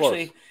summer.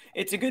 Actually,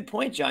 it's a good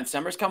point, John.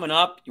 Summer's coming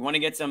up. You want to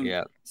get some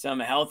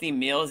healthy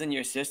meals in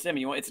your system.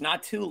 It's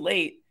not too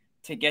late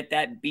to get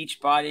that beach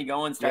body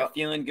going, start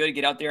feeling good,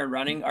 get out there and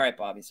running. All right,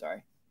 Bobby,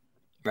 sorry.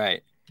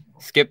 Right.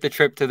 Skip the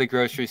trip to the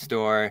grocery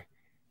store.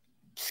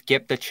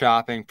 Skip the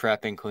chopping,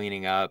 prepping,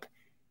 cleaning up.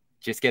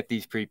 Just get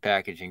these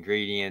prepackaged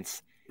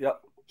ingredients.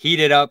 Yep. Heat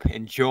it up,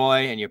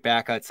 enjoy, and you're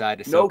back outside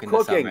to soak in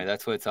the summer.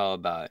 That's what it's all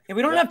about. Yeah,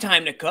 we don't have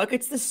time to cook.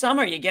 It's the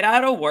summer. You get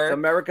out of work. It's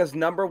America's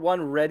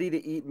 #1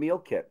 ready-to-eat meal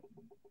kit.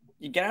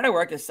 You get out of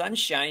work, the sun's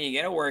shining, you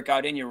get a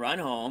workout in, you run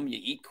home, you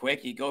eat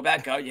quick, you go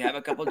back out, you have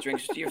a couple of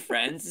drinks with your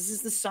friends. This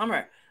is the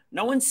summer.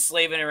 No one's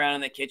slaving around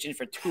in the kitchen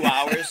for 2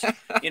 hours,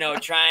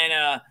 trying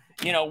to,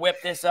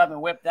 whip this up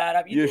and whip that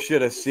up. You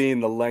should have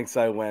seen the lengths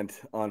I went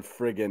on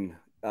friggin',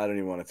 I don't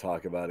even want to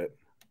talk about it.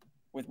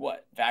 With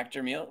what?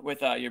 Factor meal?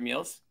 With your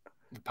meals?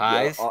 The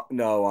pies? Yeah,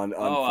 no, on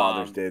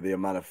Father's Day, the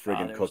amount of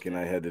friggin' cooking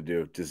I had to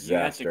do.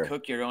 Disaster. You have to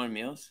cook your own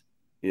meals?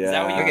 Yeah. Is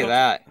that what you Look at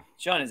that.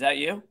 Sean, is that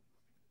you?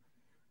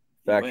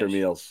 Factor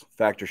meals.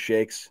 Factor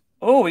shakes.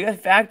 Oh, we got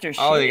Factor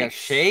shakes. Oh, they got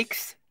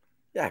shakes?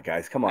 Yeah,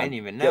 guys, come on. I didn't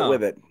even know. Get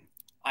with it.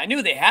 I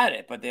knew they had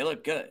it, but they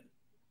look good.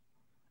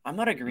 I'm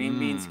not a green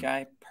beans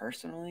guy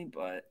personally,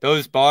 but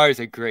those bars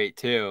are great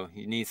too.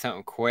 You need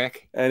something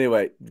quick.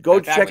 Anyway,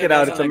 go check it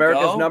out. It's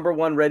America's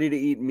 #1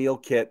 ready-to-eat meal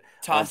kit.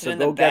 Toss it in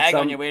the bag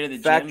on your way to the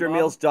gym.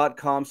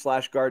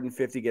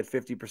 Factormeals.com/garden50. Get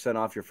 50%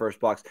 off your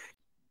first box.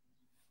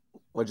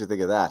 What'd you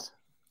think of that?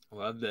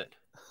 Loved it.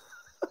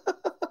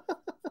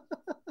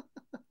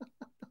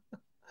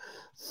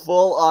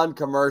 Full on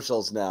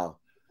commercials now.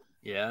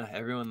 Yeah,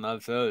 everyone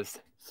loves those.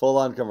 Full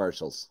on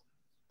commercials.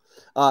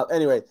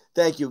 Anyway,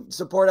 thank you.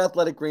 Support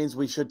Athletic Greens.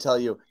 We should tell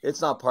you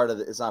it's not part of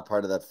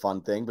that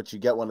fun thing, but you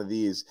get one of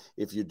these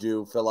if you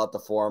do fill out the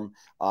form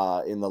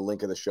in the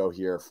link of the show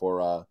here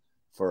for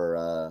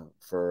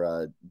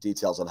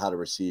details on how to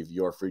receive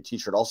your free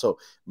t-shirt. Also,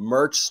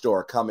 merch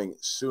store coming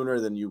sooner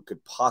than you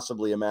could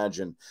possibly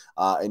imagine,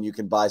 and you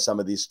can buy some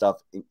of these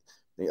stuff,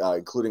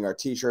 including our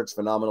t-shirts,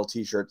 phenomenal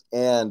t-shirts,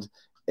 and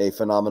a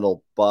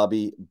phenomenal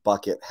Bobby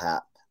bucket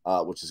hat,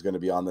 which is going to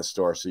be on the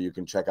store, so you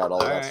can check out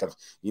all of that stuff.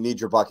 You need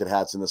your bucket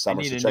hats in the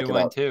summer, so check it out. I need a new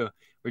one too.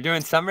 We're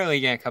doing Summer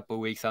League in a couple of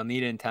weeks. I'll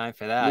need it in time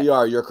for that. We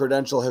are. Your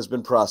credential has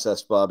been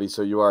processed, Bobby,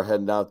 so you are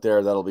heading out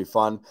there. That'll be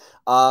fun.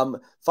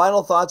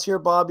 Final thoughts here,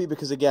 Bobby,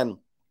 because, again,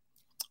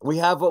 we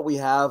have what we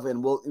have,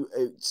 and we'll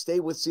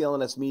stay with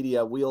CLNS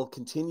Media. We'll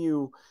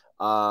continue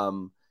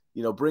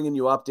bringing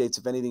you updates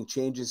if anything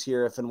changes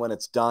here, if and when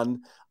it's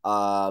done,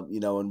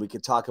 and we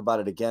could talk about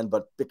it again.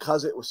 But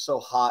because it was so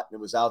hot and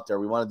it was out there,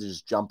 we wanted to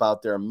just jump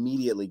out there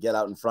immediately, get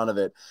out in front of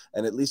it,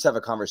 and at least have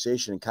a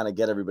conversation and kind of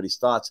get everybody's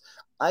thoughts.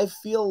 I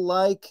feel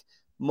like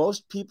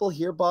most people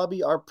here,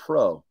 Bobby, are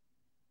pro.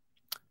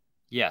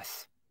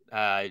 Yes.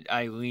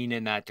 I lean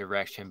in that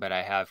direction, but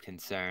I have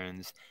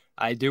concerns.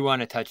 I do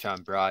want to touch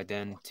on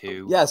Brogdon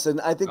too. Yes, and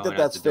I think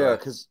that's fair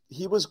because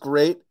he was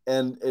great,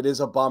 and it is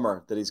a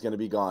bummer that he's going to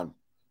be gone.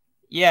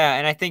 Yeah,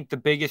 and I think the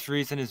biggest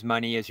reason is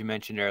money, as you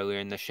mentioned earlier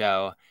in the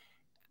show.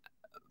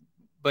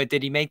 But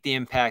did he make the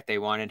impact they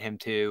wanted him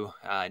to,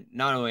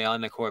 not only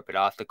on the court, but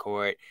off the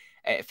court?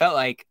 It felt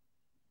like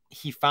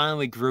he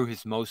finally grew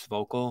his most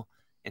vocal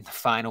in the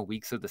final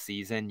weeks of the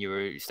season. You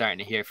were starting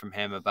to hear from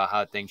him about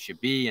how things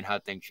should be and how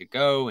things should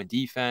go and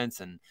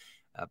defense and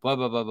blah,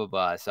 blah, blah, blah,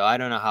 blah. So I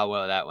don't know how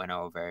well that went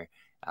over.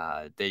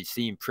 They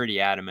seem pretty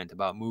adamant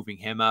about moving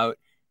him out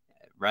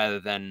rather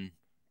than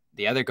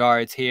the other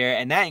guards here.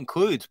 And that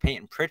includes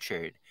Peyton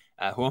Pritchard,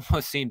 who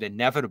almost seemed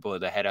inevitable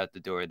to head out the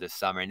door this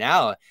summer.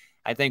 Now,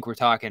 I think we're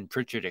talking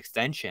Pritchard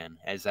extension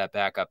as that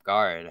backup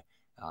guard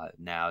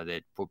now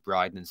that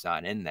Brogdon's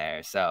not in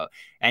there. So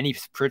any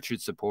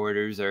Pritchard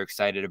supporters are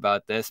excited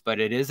about this, but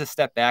it is a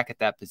step back at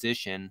that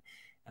position.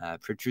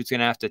 Pritchard's going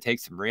to have to take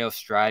some real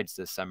strides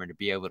this summer to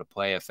be able to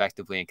play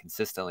effectively and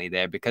consistently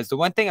there, because the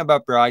one thing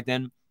about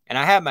Brogdon, and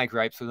I have my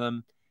gripes with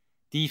him,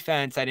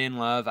 defense I didn't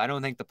love. I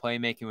don't think the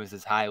playmaking was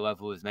as high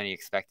level as many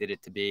expected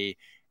it to be,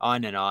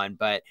 on and on.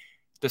 But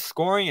the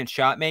scoring and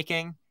shot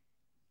making,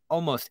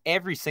 almost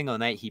every single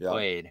night he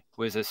played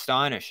was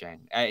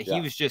astonishing.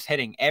 He was just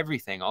hitting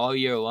everything all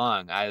year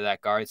long out of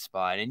that guard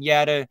spot. And you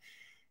had to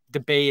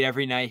debate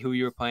every night who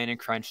you were playing in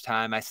crunch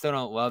time. I still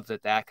don't love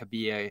that could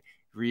be a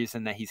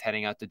reason that he's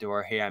heading out the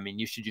door here. I mean,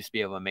 you should just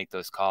be able to make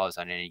those calls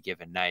on any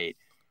given night.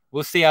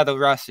 We'll see how the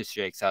roster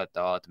shakes out,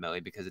 though,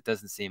 ultimately, because it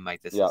doesn't seem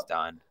like this is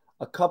done.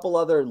 A couple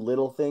other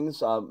little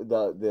things.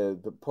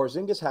 The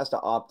Porzingis has to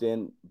opt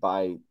in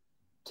by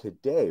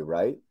today,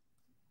 right?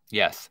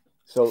 Yes.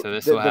 So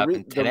this will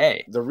happen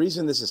today. The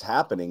reason this is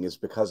happening is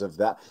because of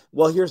that.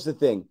 Well, here's the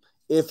thing.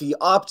 If he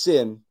opts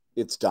in,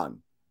 it's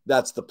done.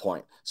 That's the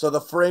point. So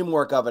the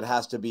framework of it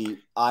has to be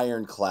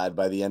ironclad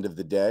by the end of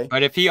the day.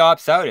 But if he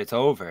opts out, it's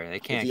over. They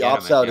can't. If he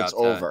opts out, it's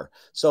over.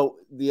 So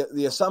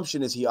the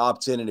assumption is he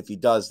opts in, and if he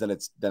does, then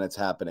it's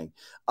happening.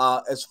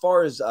 As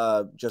far as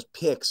just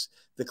picks,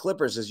 the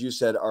Clippers, as you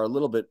said, are a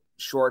little bit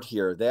short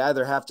here. They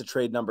either have to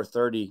trade number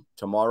 30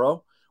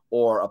 tomorrow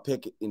or a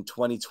pick in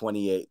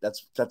 2028.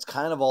 That's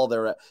kind of all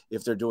they're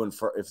if they're doing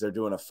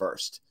a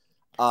first.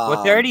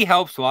 Well, 30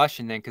 helps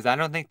Washington because I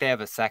don't think they have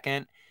a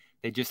second.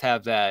 They just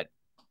have that,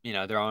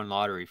 their own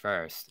lottery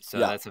first. So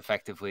that's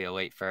effectively a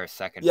late first,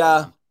 second.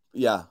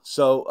 Yeah.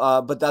 So,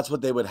 but that's what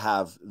they would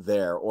have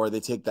there, or they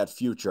take that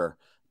future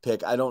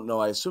pick. I don't know.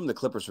 I assume the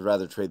Clippers would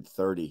rather trade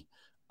 30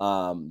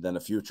 than a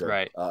future.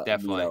 Right.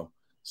 Definitely.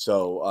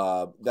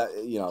 So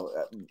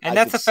and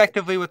that's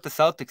effectively what the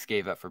Celtics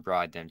gave up for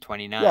Brogdon,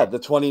 29. Yeah, the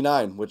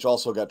 29, which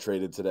also got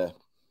traded today.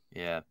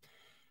 Yeah.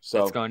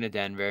 So it's going to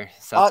Denver.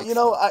 So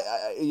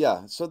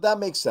that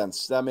makes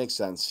sense. That makes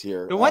sense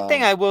here. The one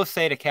thing I will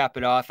say to cap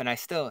it off, and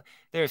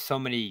there are so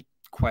many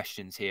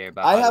questions here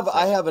about.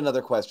 I have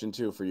another question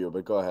too for you,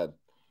 but go ahead.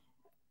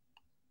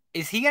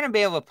 Is he going to be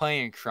able to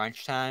play in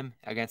crunch time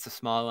against a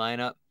small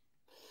lineup?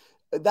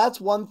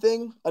 That's one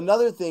thing.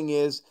 Another thing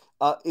is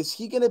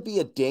he going to be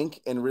a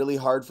dink and really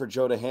hard for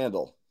Joe to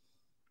handle?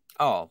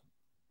 Oh,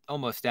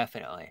 almost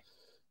definitely.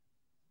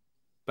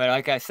 But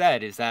like I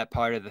said, is that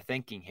part of the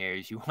thinking here?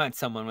 Is you want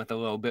someone with a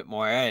little bit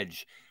more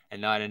edge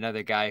and not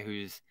another guy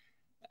who's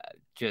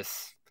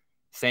just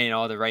saying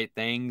all the right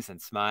things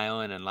and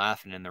smiling and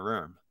laughing in the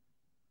room.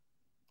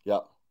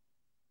 Yep.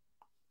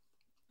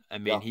 I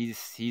mean,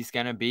 he's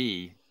going to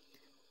be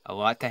a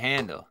lot to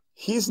handle.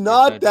 He's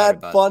not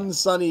that fun,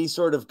 sunny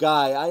sort of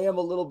guy. I am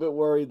a little bit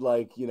worried,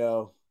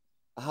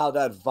 how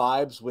that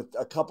vibes with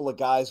a couple of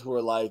guys who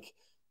are like,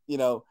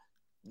 the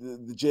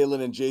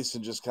Jalen and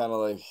Jason just kind of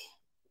like,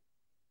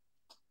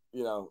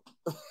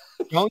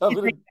 I'm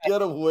going to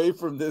get away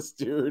from this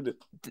dude.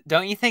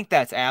 Don't you think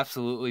that's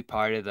absolutely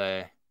part of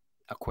the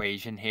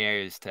equation here,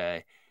 is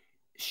to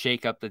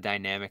shake up the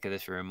dynamic of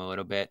this room a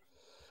little bit?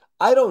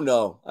 I don't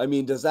know. I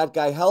mean, does that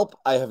guy help?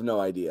 I have no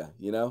idea,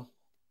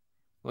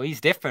 Well,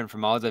 he's different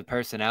from all the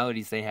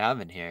personalities they have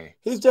in here.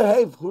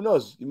 Hey, who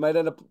knows? You might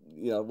end up,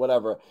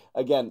 whatever.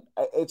 Again,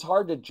 it's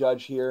hard to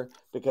judge here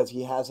because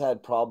he has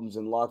had problems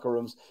in locker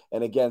rooms.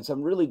 And again,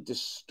 some really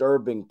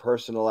disturbing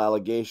personal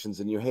allegations.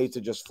 And you hate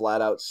to just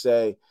flat out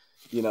say,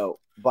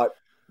 but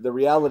the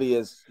reality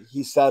is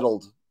he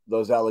settled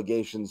those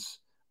allegations.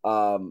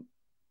 And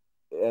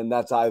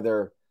that's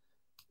either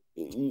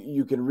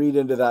you can read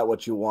into that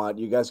what you want.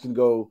 You guys can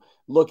go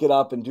look it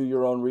up and do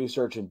your own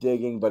research and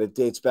digging, but it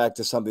dates back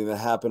to something that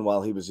happened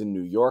while he was in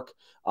New York,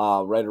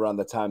 right around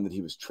the time that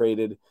he was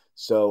traded.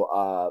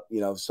 So,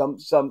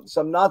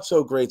 some not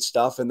so great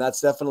stuff, and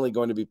that's definitely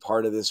going to be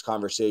part of this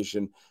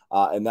conversation,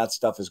 and that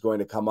stuff is going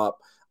to come up.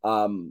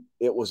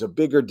 It was a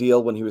bigger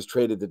deal when he was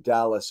traded to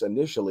Dallas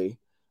initially,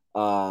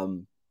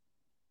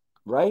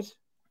 right?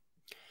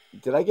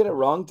 Did I get it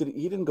wrong?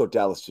 He didn't go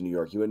Dallas to New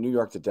York. He went New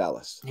York to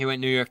Dallas. He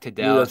went New York to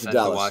Dallas, to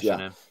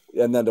Washington.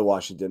 Yeah. And then to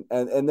Washington.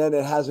 And then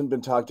it hasn't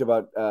been talked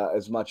about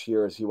as much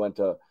here as he went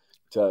to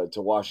to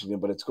Washington,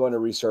 but it's going to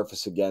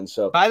resurface again.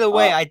 So, by the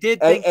way, I did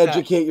think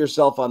educate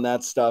yourself on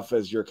that stuff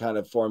as you're kind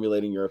of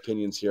formulating your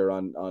opinions here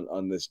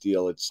on this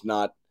deal. It's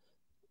not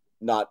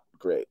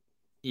great.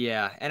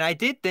 Yeah, and I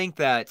did think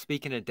that,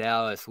 speaking of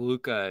Dallas,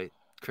 Luka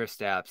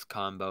Kristaps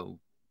combo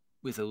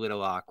was a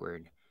little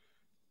awkward.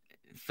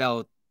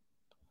 Felt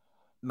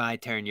my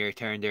turn, your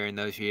turn during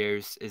those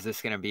years. Is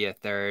this going to be a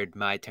third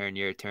my turn,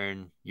 your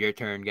turn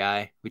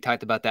guy? We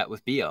talked about that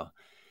with Beal.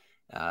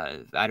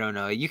 I don't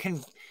know.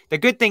 The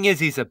good thing is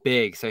he's a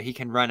big, so he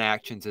can run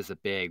actions as a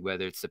big,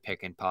 whether it's the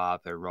pick and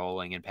pop or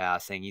rolling and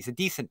passing. He's a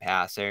decent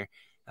passer,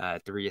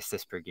 3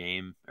 assists per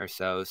game or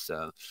so.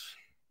 So,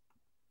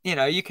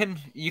 you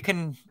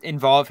can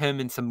involve him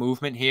in some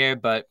movement here,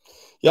 but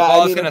the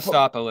ball's going to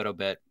stop a little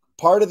bit.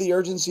 Part of the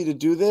urgency to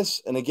do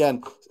this, and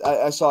again,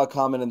 I saw a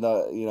comment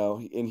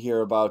in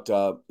here about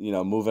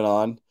moving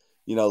on,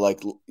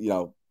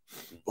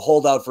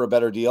 hold out for a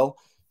better deal.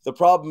 The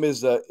problem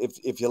is that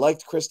if you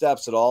liked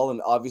Kristaps at all,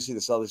 and obviously the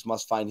Celtics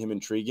must find him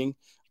intriguing,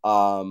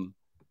 you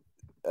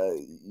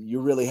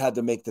really had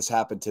to make this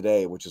happen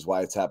today, which is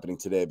why it's happening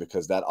today,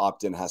 because that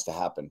opt-in has to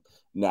happen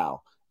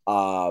now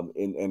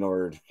in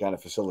order to kind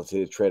of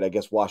facilitate a trade. I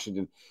guess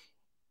Washington,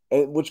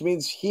 which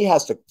means he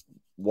has to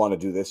want to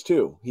do this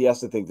too. He has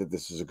to think that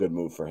this is a good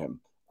move for him,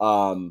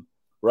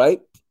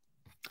 right?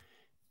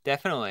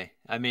 Definitely.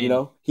 I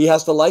mean, he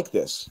has to like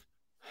this.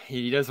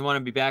 He doesn't want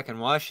to be back in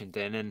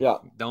Washington, and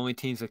the only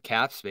teams with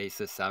cap space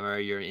this summer are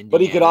your Indiana.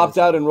 But he could opt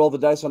out and roll the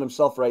dice on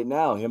himself right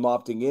now. Him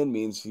opting in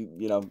means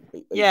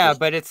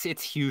but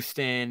it's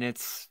Houston,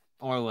 it's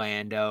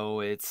Orlando,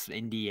 it's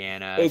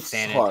Indiana, it's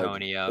San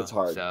Antonio. It's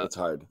hard. So it's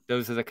hard.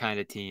 Those are the kind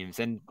of teams,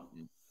 and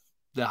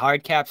the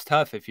hard cap's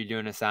tough if you're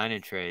doing a sign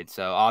and trade.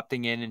 So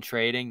opting in and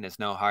trading, there's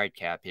no hard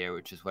cap here,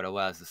 which is what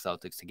allows the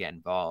Celtics to get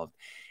involved.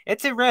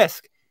 It's a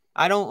risk.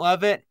 I don't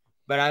love it,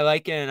 but I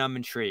like it and I'm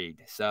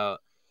intrigued. So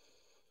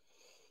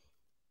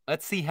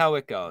let's see how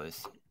it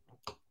goes.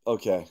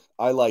 Okay,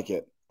 I like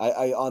it.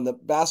 I on the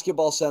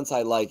basketball sense,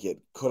 I like it.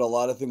 Could a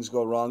lot of things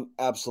go wrong?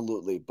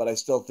 Absolutely. But I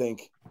still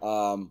think,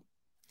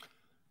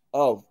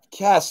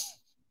 Cass,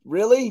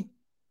 really?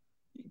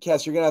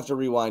 Cass, you're going to have to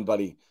rewind,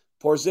 buddy.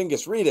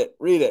 Porzingis, read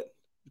it.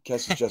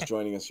 Cass is just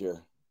joining us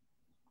here.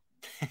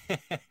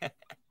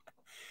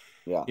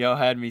 Yeah. Y'all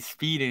had me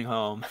speeding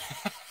home.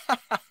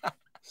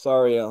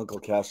 Sorry, Uncle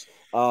Cass.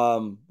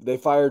 They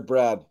fired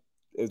Brad.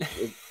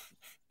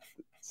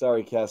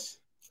 Sorry, Cass.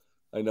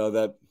 I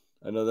know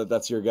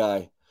that's your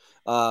guy.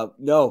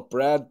 No,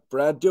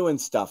 Brad doing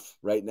stuff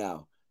right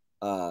now.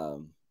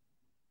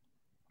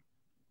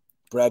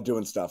 Brad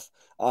doing stuff.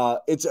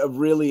 It's a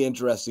really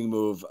interesting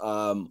move.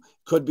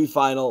 Could be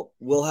final.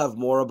 We'll have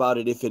more about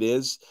it if it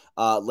is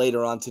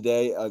later on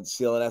today.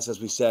 CLNS, as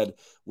we said,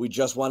 we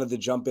just wanted to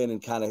jump in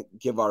and kind of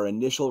give our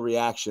initial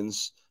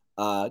reactions.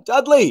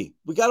 Dudley,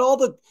 we got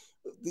all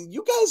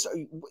you guys.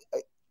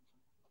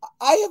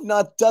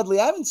 Dudley,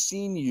 I haven't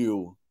seen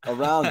you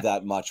around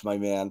that much, my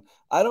man.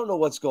 I don't know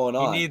what's going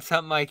on. You need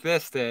something like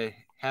this to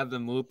have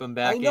them loop them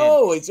back in. I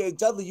know. It's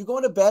Dudley, you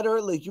going to bed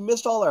early? You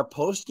missed all our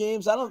post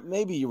games.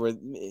 Maybe you were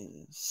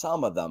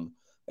some of them.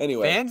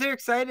 Anyway. Fans are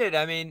excited.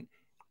 I mean,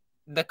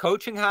 the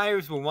coaching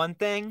hires were one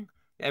thing.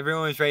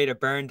 Everyone was ready to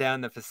burn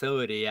down the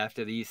facility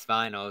after the East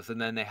Finals,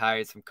 and then they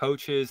hired some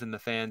coaches, and the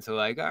fans were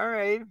like, all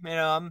right,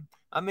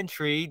 I'm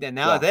intrigued. And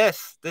now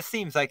this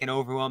seems like an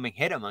overwhelming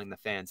hit among the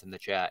fans in the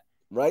chat.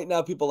 Right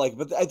now, people like it,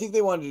 but I think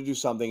they wanted to do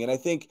something. And I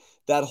think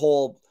that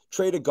whole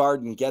trade a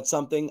guard and get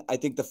something, I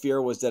think the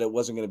fear was that it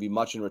wasn't going to be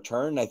much in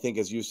return. And I think,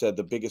 as you said,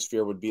 the biggest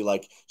fear would be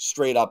like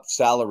straight up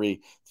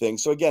salary thing.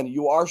 So again,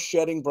 you are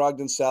shedding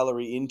Brogdon's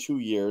salary in 2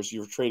 years.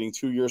 You're trading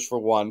 2 years for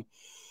one.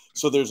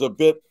 So there's a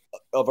bit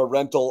of a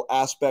rental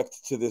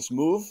aspect to this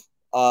move.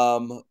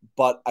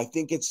 But I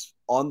think it's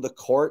on the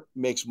court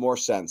makes more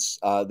sense.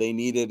 They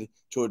needed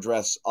to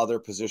address other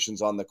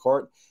positions on the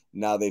court.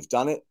 Now they've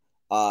done it.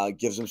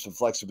 Gives them some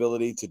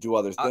flexibility to do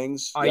other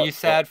things. Are you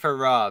sad for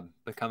Rob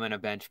becoming a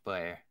bench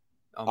player?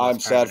 I'm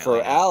sad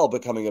for Al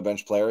becoming a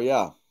bench player.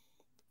 Yeah.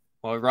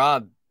 Well,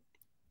 Rob,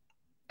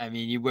 I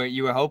mean, you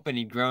were hoping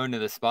he'd grow into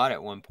the spot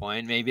at one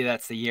point. Maybe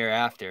that's the year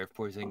after if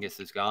Porzingis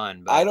is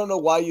gone. But I don't know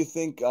why you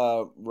think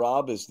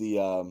Rob is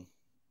the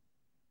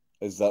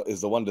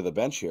one to the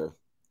bench here.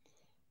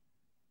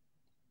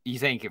 You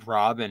think if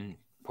Rob and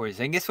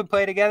Porzingis would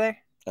play together?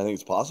 I think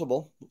it's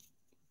possible.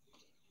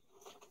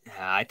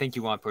 I think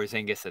you want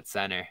Porzingis at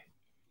center.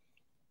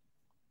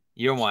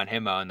 You don't want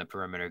him out in the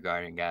perimeter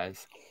guarding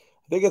guys.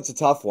 I think it's a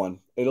tough one.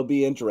 It'll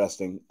be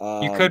interesting.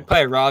 You could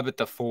play Rob at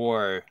the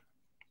 4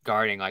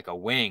 guarding like a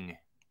wing,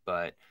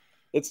 but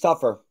it's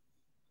tougher.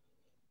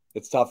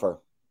 I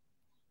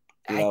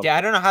don't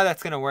know how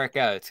that's going to work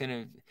out.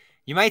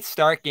 You might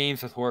start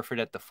games with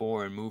Horford at the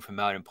 4 and move him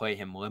out and play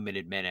him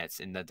limited minutes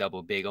in the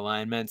double big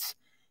alignments.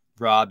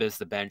 Rob is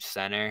the bench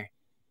center,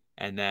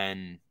 and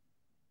then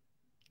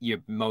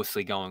you're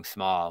mostly going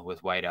small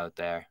with White out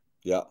there.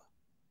 Yeah.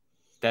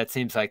 That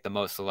seems like the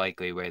most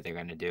likely way they're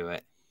going to do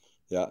it.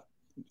 Yeah.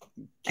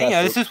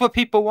 And, this is what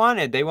people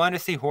wanted. They wanted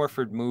to see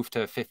Horford move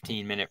to a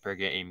 15-minute per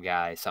game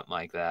guy, something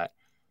like that.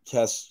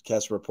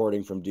 Kess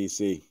reporting from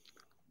DC.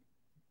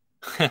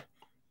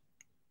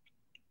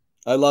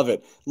 I love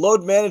it.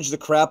 Load manage the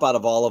crap out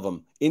of all of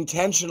them.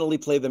 Intentionally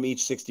play them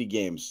each 60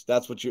 games.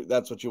 That's what you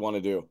want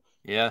to do.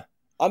 Yeah.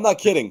 I'm not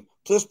kidding.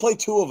 Just play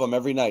 2 of them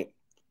every night.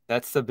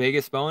 That's the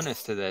biggest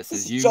bonus to this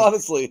is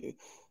honestly.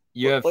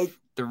 You have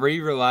 3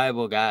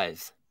 reliable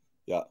guys.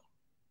 Yeah.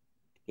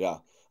 Yeah.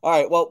 All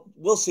right. Well,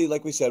 we'll see.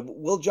 Like we said,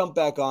 we'll jump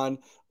back on.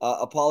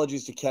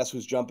 Apologies to Kess,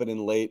 who's jumping in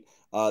late,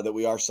 that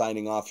we are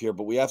signing off here,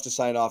 but we have to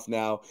sign off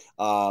now.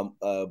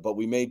 But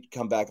we may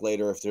come back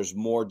later if there's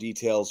more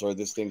details or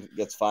this thing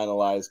gets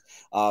finalized.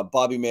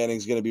 Bobby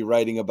Manning's going to be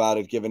writing about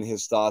it, giving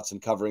his thoughts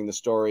and covering the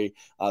story.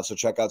 So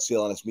check out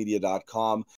clnsmedia.com.